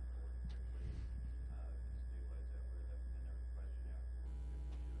mag on board quickly to stabilize that rhythm. And there was a question afterwards if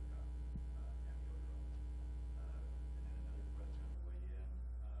he should have gotten amiodarone. And then another question on the way in.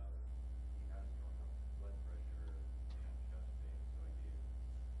 He has normal blood pressure and chest pain, so I gave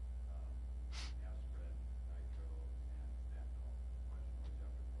aspirin, nitro, and fentanyl. The question was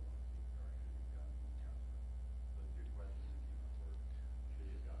after prolonged CPR, should he have gotten aspirin? Those 3 questions that came up were, should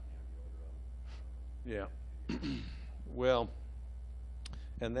he have gotten amiodarone? Yeah. Well,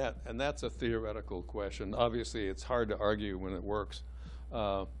 and that's a theoretical question. Obviously, it's hard to argue when it works,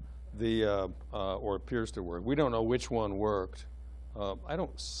 or appears to work. We don't know which one worked. I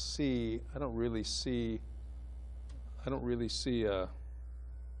don't really see don't really see a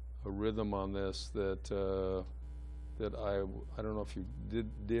rhythm on this that that I don't know if you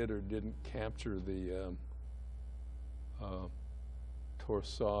did or didn't capture the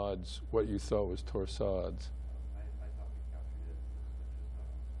torsades, what you thought was torsades. I thought we captured it,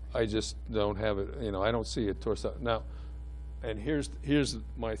 but I just don't have it, you know, I don't see a torsade. Now, and here's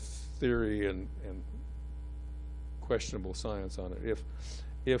my theory and questionable science on it.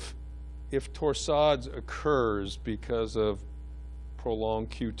 If torsades occurs because of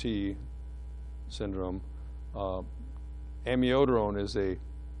prolonged QT syndrome, amiodarone is a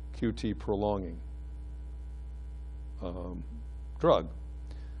QT prolonging drug.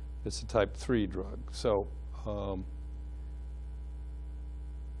 It's a type 3 drug. So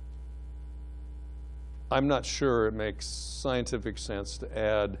I'm not sure it makes scientific sense to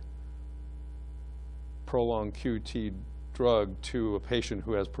add prolonged QT drug to a patient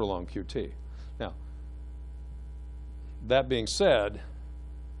who has prolonged QT. Now, that being said,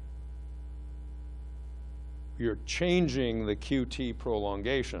 you're changing the QT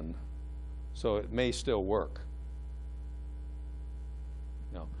prolongation, so it may still work.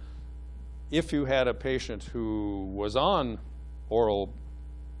 Now, if you had a patient who was on oral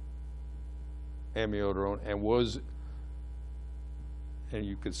amiodarone and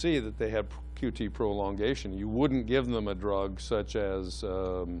you could see that they had QT prolongation, you wouldn't give them a drug such as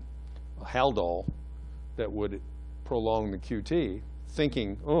Haldol that would prolong the QT,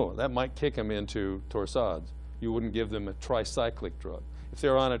 thinking, oh, that might kick them into torsades. You wouldn't give them a tricyclic drug. If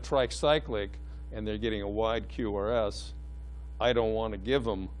they're on a tricyclic and they're getting a wide QRS, I don't want to give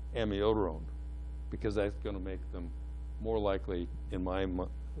them amiodarone because that's going to make them more likely, in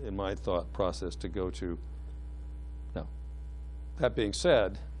my thought process, to go to. Now, that being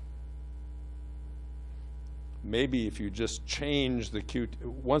said, maybe if you just change the QT,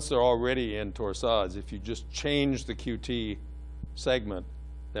 once they're already in torsades, if you just change the QT segment,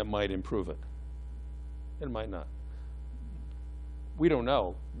 that might improve it. It might not. We don't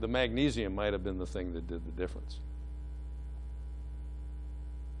know. The magnesium might have been the thing that did the difference.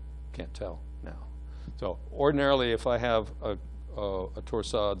 Can't tell now. So ordinarily, if I have a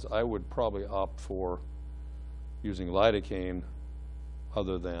torsades, I would probably opt for using lidocaine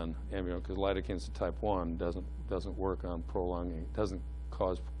other than amiodarone, because lidocaine is a type 1, doesn't work on prolonging, doesn't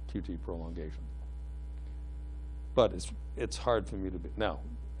cause QT prolongation. But it's hard for me to be. Now,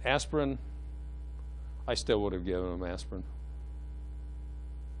 aspirin, I still would have given them aspirin.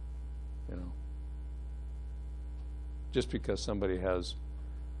 You know, just because somebody has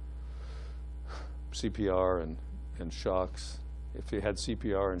CPR and shocks. If you had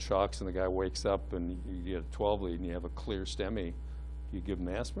CPR and shocks and the guy wakes up and you get a 12 lead and you have a clear STEMI, you give him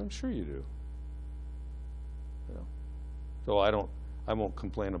aspirin? Sure you do. You know, so I won't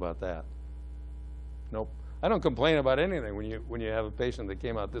complain about that. Nope. I don't complain about anything when you have a patient that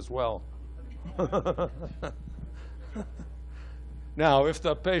came out this well. Now, if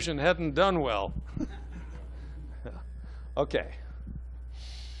the patient hadn't done well. Okay.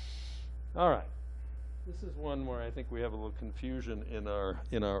 All right. This is one where I think we have a little confusion in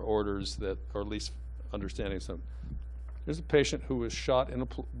our orders, that, or at least understanding some. There's a patient who was shot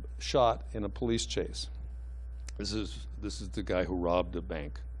in a police chase. This is the guy who robbed a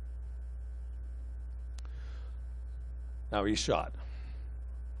bank. Now he's shot.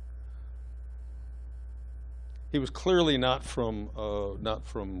 He was clearly not from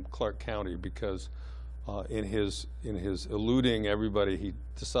Clark County, because in his eluding everybody, he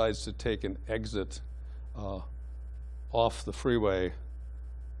decides to take an exit off the freeway,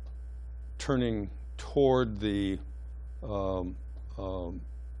 turning toward the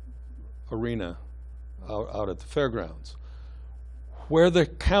arena out at the fairgrounds, where the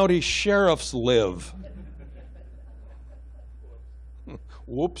county sheriffs live.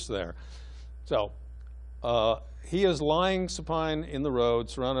 Whoops there. So he is lying supine in the road,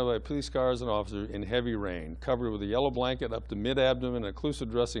 surrounded by police cars and officers in heavy rain, covered with a yellow blanket up to mid-abdomen, an occlusive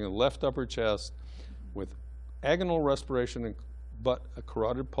dressing in the left upper chest, with agonal respiration but a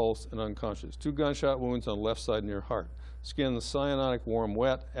carotid pulse, and unconscious. 2 gunshot wounds on the left side near heart. Skin cyanotic warm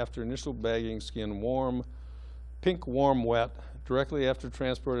wet. After initial bagging, skin warm, pink warm wet. Directly after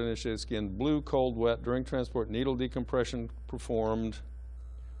transport initiated, skin blue cold wet. During transport, needle decompression performed.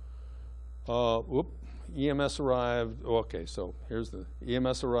 EMS arrived. Okay, so here's the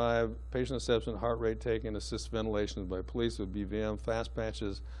EMS arrived. Patient assessment, heart rate taken, assist ventilation by police with BVM, fast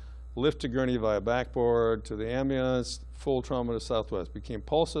patches, lift to gurney via backboard to the ambulance, full trauma to Southwest. Became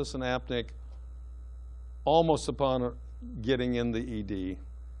pulseless and apneic almost upon getting in the ED.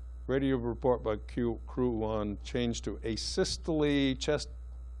 Radio report by crew 1 changed to asystole, chest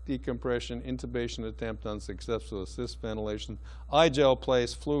decompression, intubation attempt unsuccessful, assist ventilation, I-gel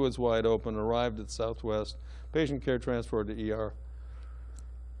placed, fluids wide open, arrived at Southwest, patient care transport to ER.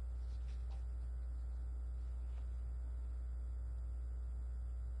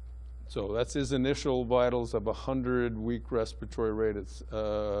 So that's his initial vitals of 100, weak respiratory rate at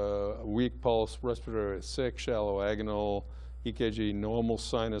weak pulse, respiratory rate at 6, shallow agonal, EKG normal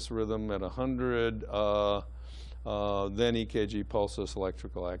sinus rhythm at 100, then EKG pulseless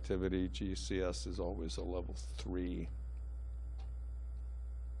electrical activity, GCS is always a level 3.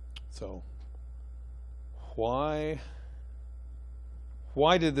 So why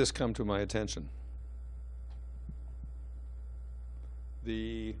did this come to my attention?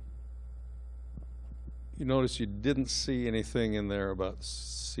 You notice you didn't see anything in there about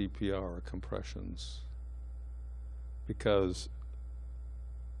CPR or compressions, because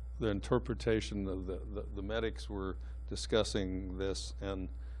the interpretation of the medics were discussing this, and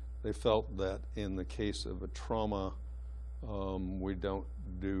they felt that in the case of a trauma, we don't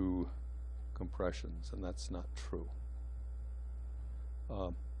do compressions, and that's not true.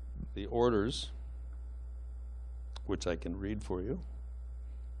 The orders, which I can read for you,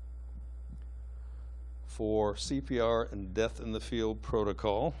 for CPR and death in the field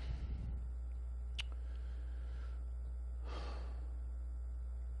protocol.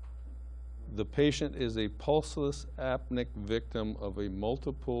 The patient is a pulseless apneic victim of a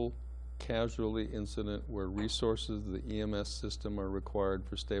multiple casualty incident where resources of the EMS system are required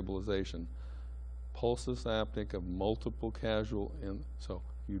for stabilization. Pulseless apneic of multiple casual, so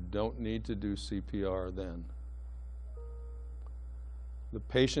you don't need to do CPR then. The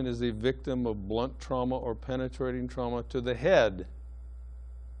patient is a victim of blunt trauma or penetrating trauma to the head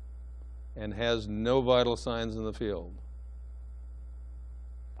and has no vital signs in the field.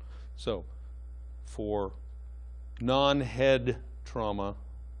 So, for non-head trauma,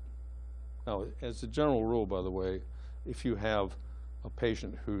 now as a general rule, by the way, if you have a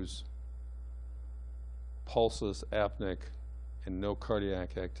patient who's pulseless apneic and no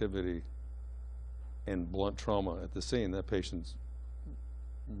cardiac activity and blunt trauma at the scene, that patient's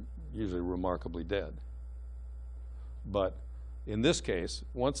usually remarkably dead. But in this case,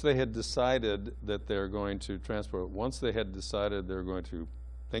 once they had decided that they're going to transport, once they had decided they're going to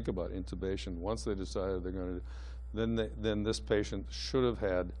think about intubation, once they decided they're going to, then this patient should have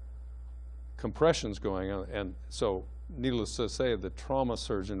had compressions going on. And so, needless to say, the trauma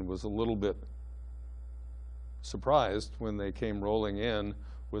surgeon was a little bit surprised when they came rolling in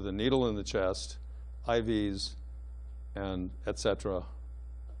with a needle in the chest, IVs, and et cetera,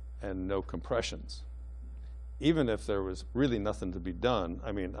 and no compressions. Even if there was really nothing to be done,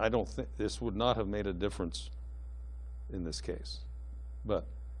 I mean, I don't think this would not have made a difference in this case. But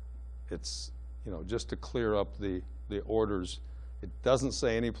it's, you know, just to clear up the orders, it doesn't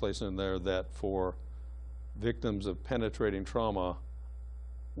say any place in there that for victims of penetrating trauma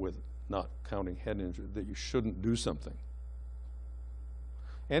with not counting head injury, that you shouldn't do something.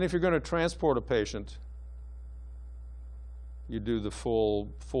 And if you're going to transport a patient, you do the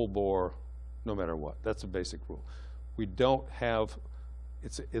full bore no matter what. That's a basic rule. We don't have,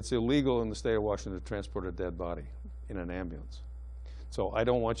 it's illegal in the state of Washington to transport a dead body in an ambulance. So I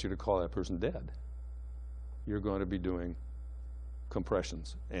don't want you to call that person dead. You're going to be doing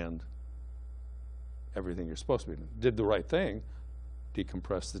compressions and everything you're supposed to be doing. Did the right thing, try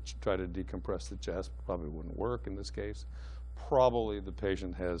to decompress the chest, probably wouldn't work in this case. Probably the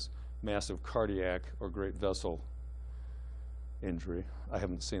patient has massive cardiac or great vessel injury. I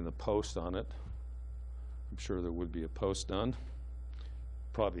haven't seen the post on it. I'm sure there would be a post done.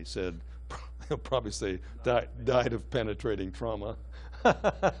 Probably said, he'll probably say died of penetrating trauma.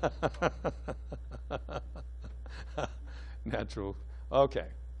 Natural. Okay.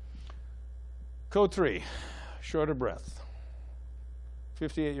 Code 3, short of breath.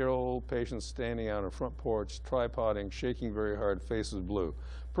 58-year-old patient standing on a front porch, tripoding, shaking very hard, face is blue.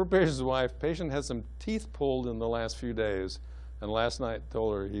 Per patient's wife, patient had some teeth pulled in the last few days, and last night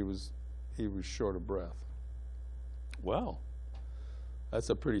told her he was short of breath. Well, that's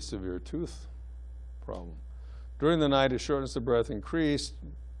a pretty severe tooth problem. During the night, his shortness of breath increased.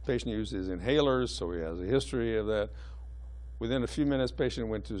 Patient used his inhalers, so he has a history of that. Within a few minutes, patient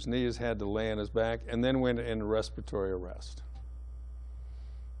went to his knees, had to lay on his back, and then went into respiratory arrest.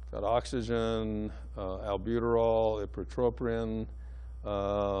 Got oxygen, albuterol, ipratropium,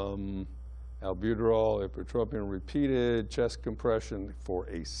 albuterol, ipratropium repeated, chest compression for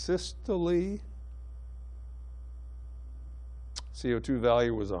asystole. CO2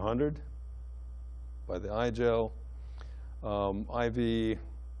 value was 100 by the I-gel. IV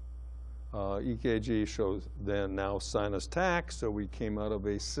EKG shows then now sinus tach, so we came out of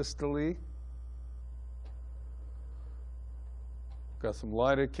asystole. Got some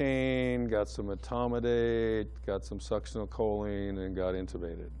lidocaine, got some etomidate, got some succinylcholine, and got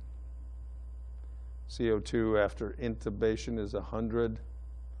intubated. CO2 after intubation is 100.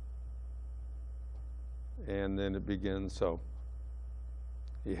 And then it begins, so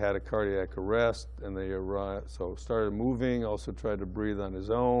he had a cardiac arrest, and they arrived, so started moving, also tried to breathe on his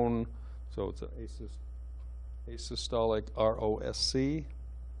own. So it's an asystolic ROSC.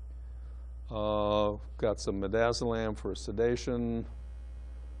 Got some midazolam for sedation.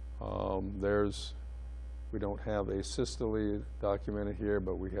 We don't have asystole documented here,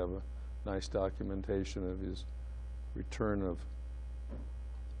 but we have a nice documentation of his return of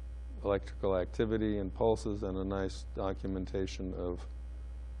electrical activity and pulses, and a nice documentation of,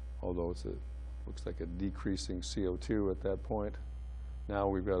 although looks like a decreasing CO2 at that point. Now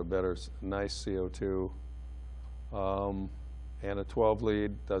we've got a better, nice CO2. And a 12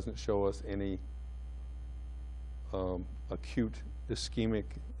 lead doesn't show us any acute ischemic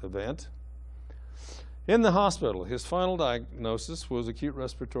event. In the hospital, his final diagnosis was acute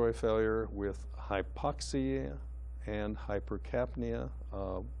respiratory failure with hypoxia and hypercapnia.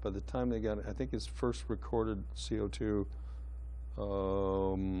 By the time they got, I think his first recorded CO2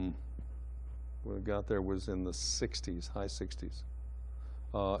 when it got there was in the 60s, high 60s,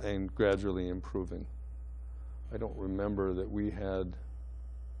 and gradually improving. I don't remember that we had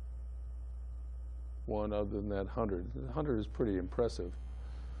one other than that 100. 100 is pretty impressive.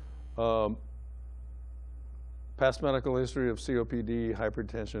 Past medical history of COPD,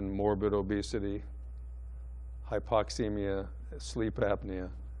 hypertension, morbid obesity, hypoxemia, sleep apnea.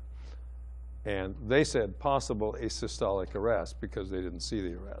 And they said possible asystolic arrest because they didn't see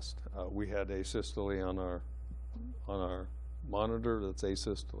the arrest. We had asystole on our monitor. That's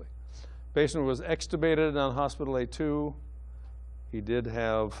asystole. Patient was extubated on hospital A2. He did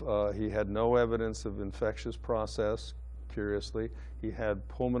have, he had no evidence of infectious process, curiously. He had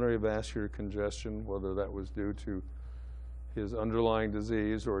pulmonary vascular congestion, whether that was due to his underlying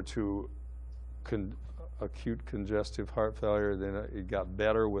disease or to acute congestive heart failure. Then it got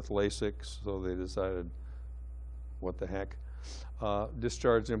better with Lasix, so they decided, what the heck.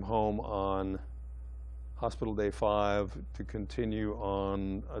 Discharged him home on hospital day 5 to continue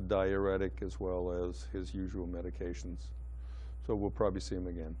on a diuretic as well as his usual medications. So we'll probably see him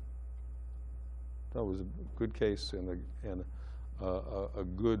again. That was a good case and a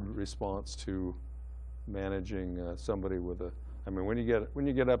good response to managing somebody with a. I mean, when you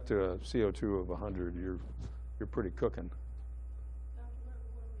get up to a CO2 of 100, you're pretty cooking. Dr.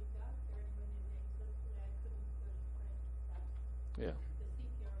 Merton, when we got there, when they asystole, I couldn't put pressure. Yeah. The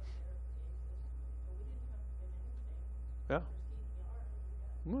CPR was there for the asystole, but we didn't have to do anything. Yeah. For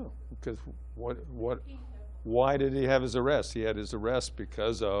CPR, Well, because why did he have his arrest? He had his arrest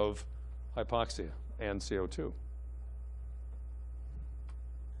because of hypoxia and CO2.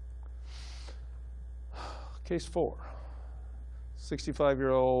 Case 4.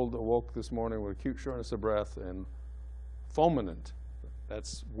 65-year-old awoke this morning with acute shortness of breath and fulminant.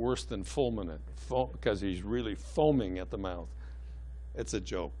 That's worse than fulminant, because he's really foaming at the mouth. It's a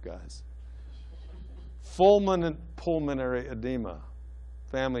joke, guys. Fulminant pulmonary edema.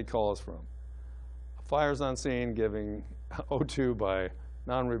 Family calls from. Fires on scene, giving O2 by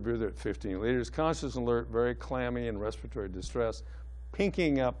non-rebreather at 15 liters. Conscious and alert, very clammy and respiratory distress.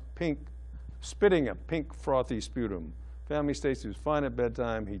 Spitting up pink frothy sputum. Family states he was fine at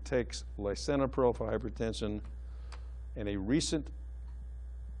bedtime. He takes lisinopril for hypertension, and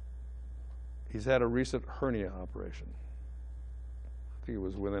he's had a recent hernia operation. I think it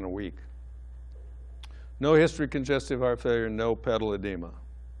was within a week. No history of congestive heart failure, no pedal edema.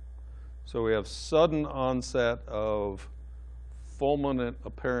 So we have sudden onset of fulminant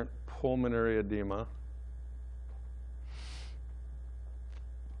apparent pulmonary edema.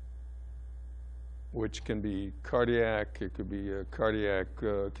 Which can be cardiac, it could be a cardiac,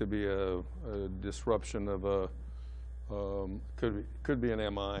 could be a disruption of a, could be an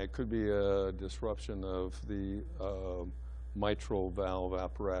MI, could be a disruption of the mitral valve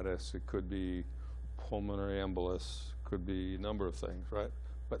apparatus, it could be pulmonary embolus, could be a number of things, right?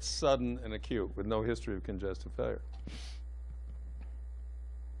 But sudden and acute with no history of congestive failure.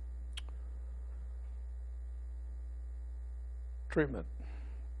 Treatment.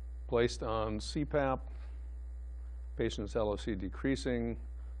 Placed on CPAP, patient's LOC decreasing,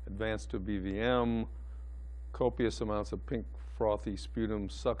 advanced to BVM, copious amounts of pink frothy sputum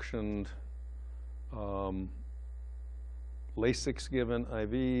suctioned, Lasix given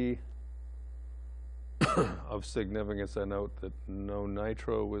IV, Of significance, I note that no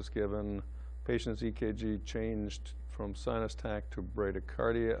nitro was given. Patient's EKG changed from sinus tach to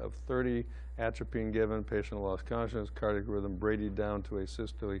bradycardia of 30. Atropine given. Patient lost consciousness. Cardiac rhythm bradyed down to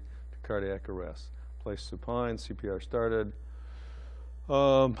asystole to cardiac arrest. Placed supine. CPR started.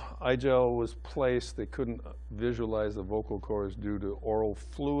 iGel was placed. They couldn't visualize the vocal cords due to oral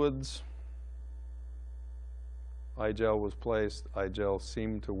fluids. iGel was placed. iGel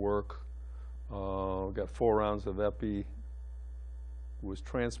seemed to work. Got 4 rounds of epi. Was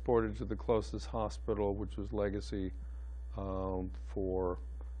transported to the closest hospital, which was Legacy,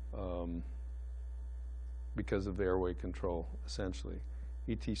 because of airway control, essentially.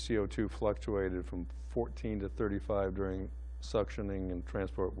 EtCO2 fluctuated from 14 to 35 during suctioning and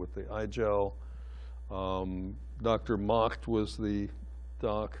transport with the iGel. Dr. Macht was the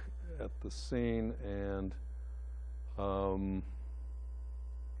doc at the scene, and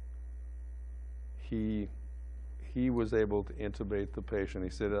he was able to intubate the patient. He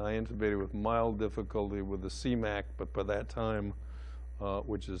said, I intubated with mild difficulty with the CMAC, but by that time,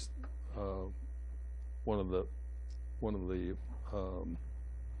 which is one of the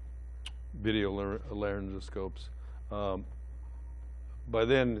video laryngoscopes, by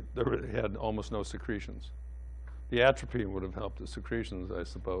then there had almost no secretions. The atropine would have helped the secretions, I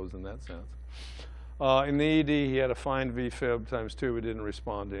suppose, in that sense. In the ED, he had a fine VFib ×2. We didn't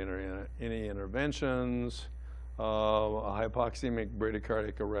respond to any interventions. A hypoxemic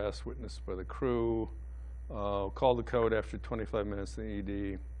bradycardic arrest witnessed by the crew. Called the code after 25 minutes in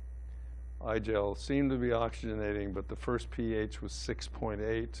the ED. iGel seemed to be oxygenating, but the first pH was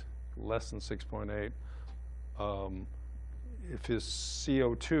 6.8, less than 6.8. If his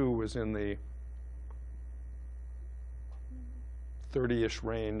CO2 was in the 30-ish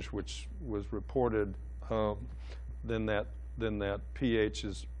range, which was reported, then that pH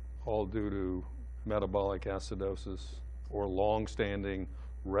is all due to metabolic acidosis or long-standing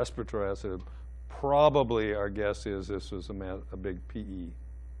respiratory acid. Probably, our guess is this was a big PE.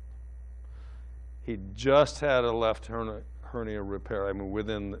 He just had a left hernia repair. I mean,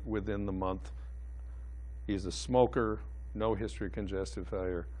 within the month. He's a smoker, no history of congestive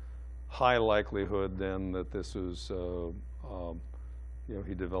failure. High likelihood then that this was,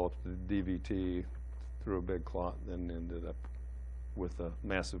 he developed a DVT through a big clot, and then ended up with a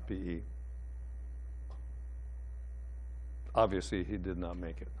massive PE. Obviously, he did not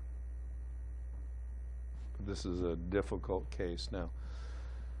make it. But this is a difficult case now.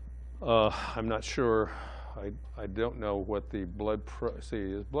 I'm not sure. I don't know what the blood pressure.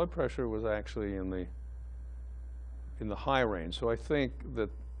 See, his blood pressure was actually in the high range. So I think that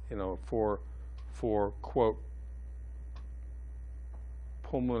for quote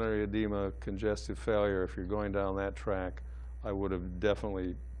pulmonary edema, congestive failure, if you're going down that track, I would have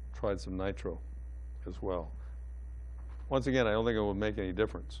definitely tried some nitro as well. Once again, I don't think it will make any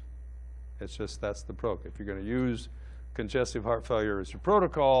difference. It's just that's the protocol. If you're going to use congestive heart failure as your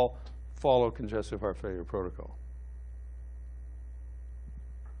protocol, follow congestive heart failure protocol.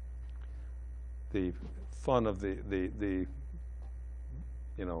 The fun of it's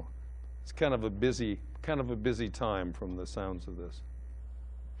kind of a busy time from the sounds of this.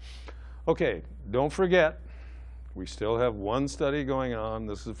 Okay, don't forget, we still have one study going on.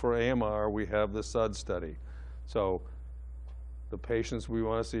 This is for AMR. We have the SUD study. So the patients we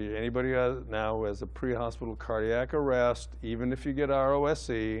want to see, anybody now who has a pre-hospital cardiac arrest, even if you get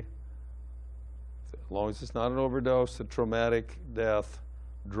ROSC, as long as it's not an overdose, a traumatic death,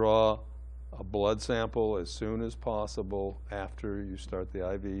 draw a blood sample as soon as possible after you start the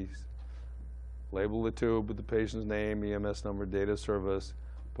IVs. Label the tube with the patient's name, EMS number, date of service.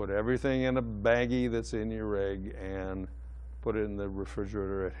 Put everything in a baggie that's in your rig and put it in the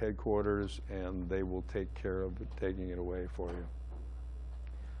refrigerator at headquarters, and they will take care of taking it away for you.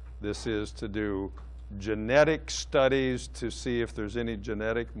 This is to do genetic studies to see if there's any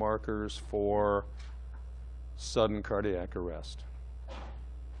genetic markers for sudden cardiac arrest.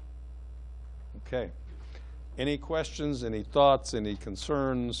 Okay. Any questions, any thoughts, any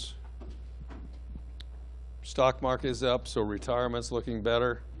concerns? Stock market is up, so retirement's looking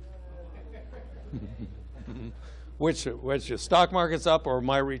better. Which your stock market's up or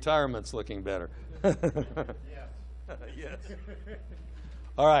my retirement's looking better? Yes.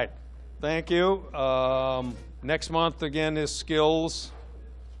 All right. Thank you. Next month again is skills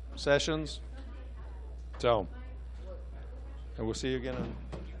sessions. So, and we'll see you again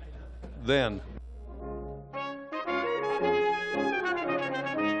then.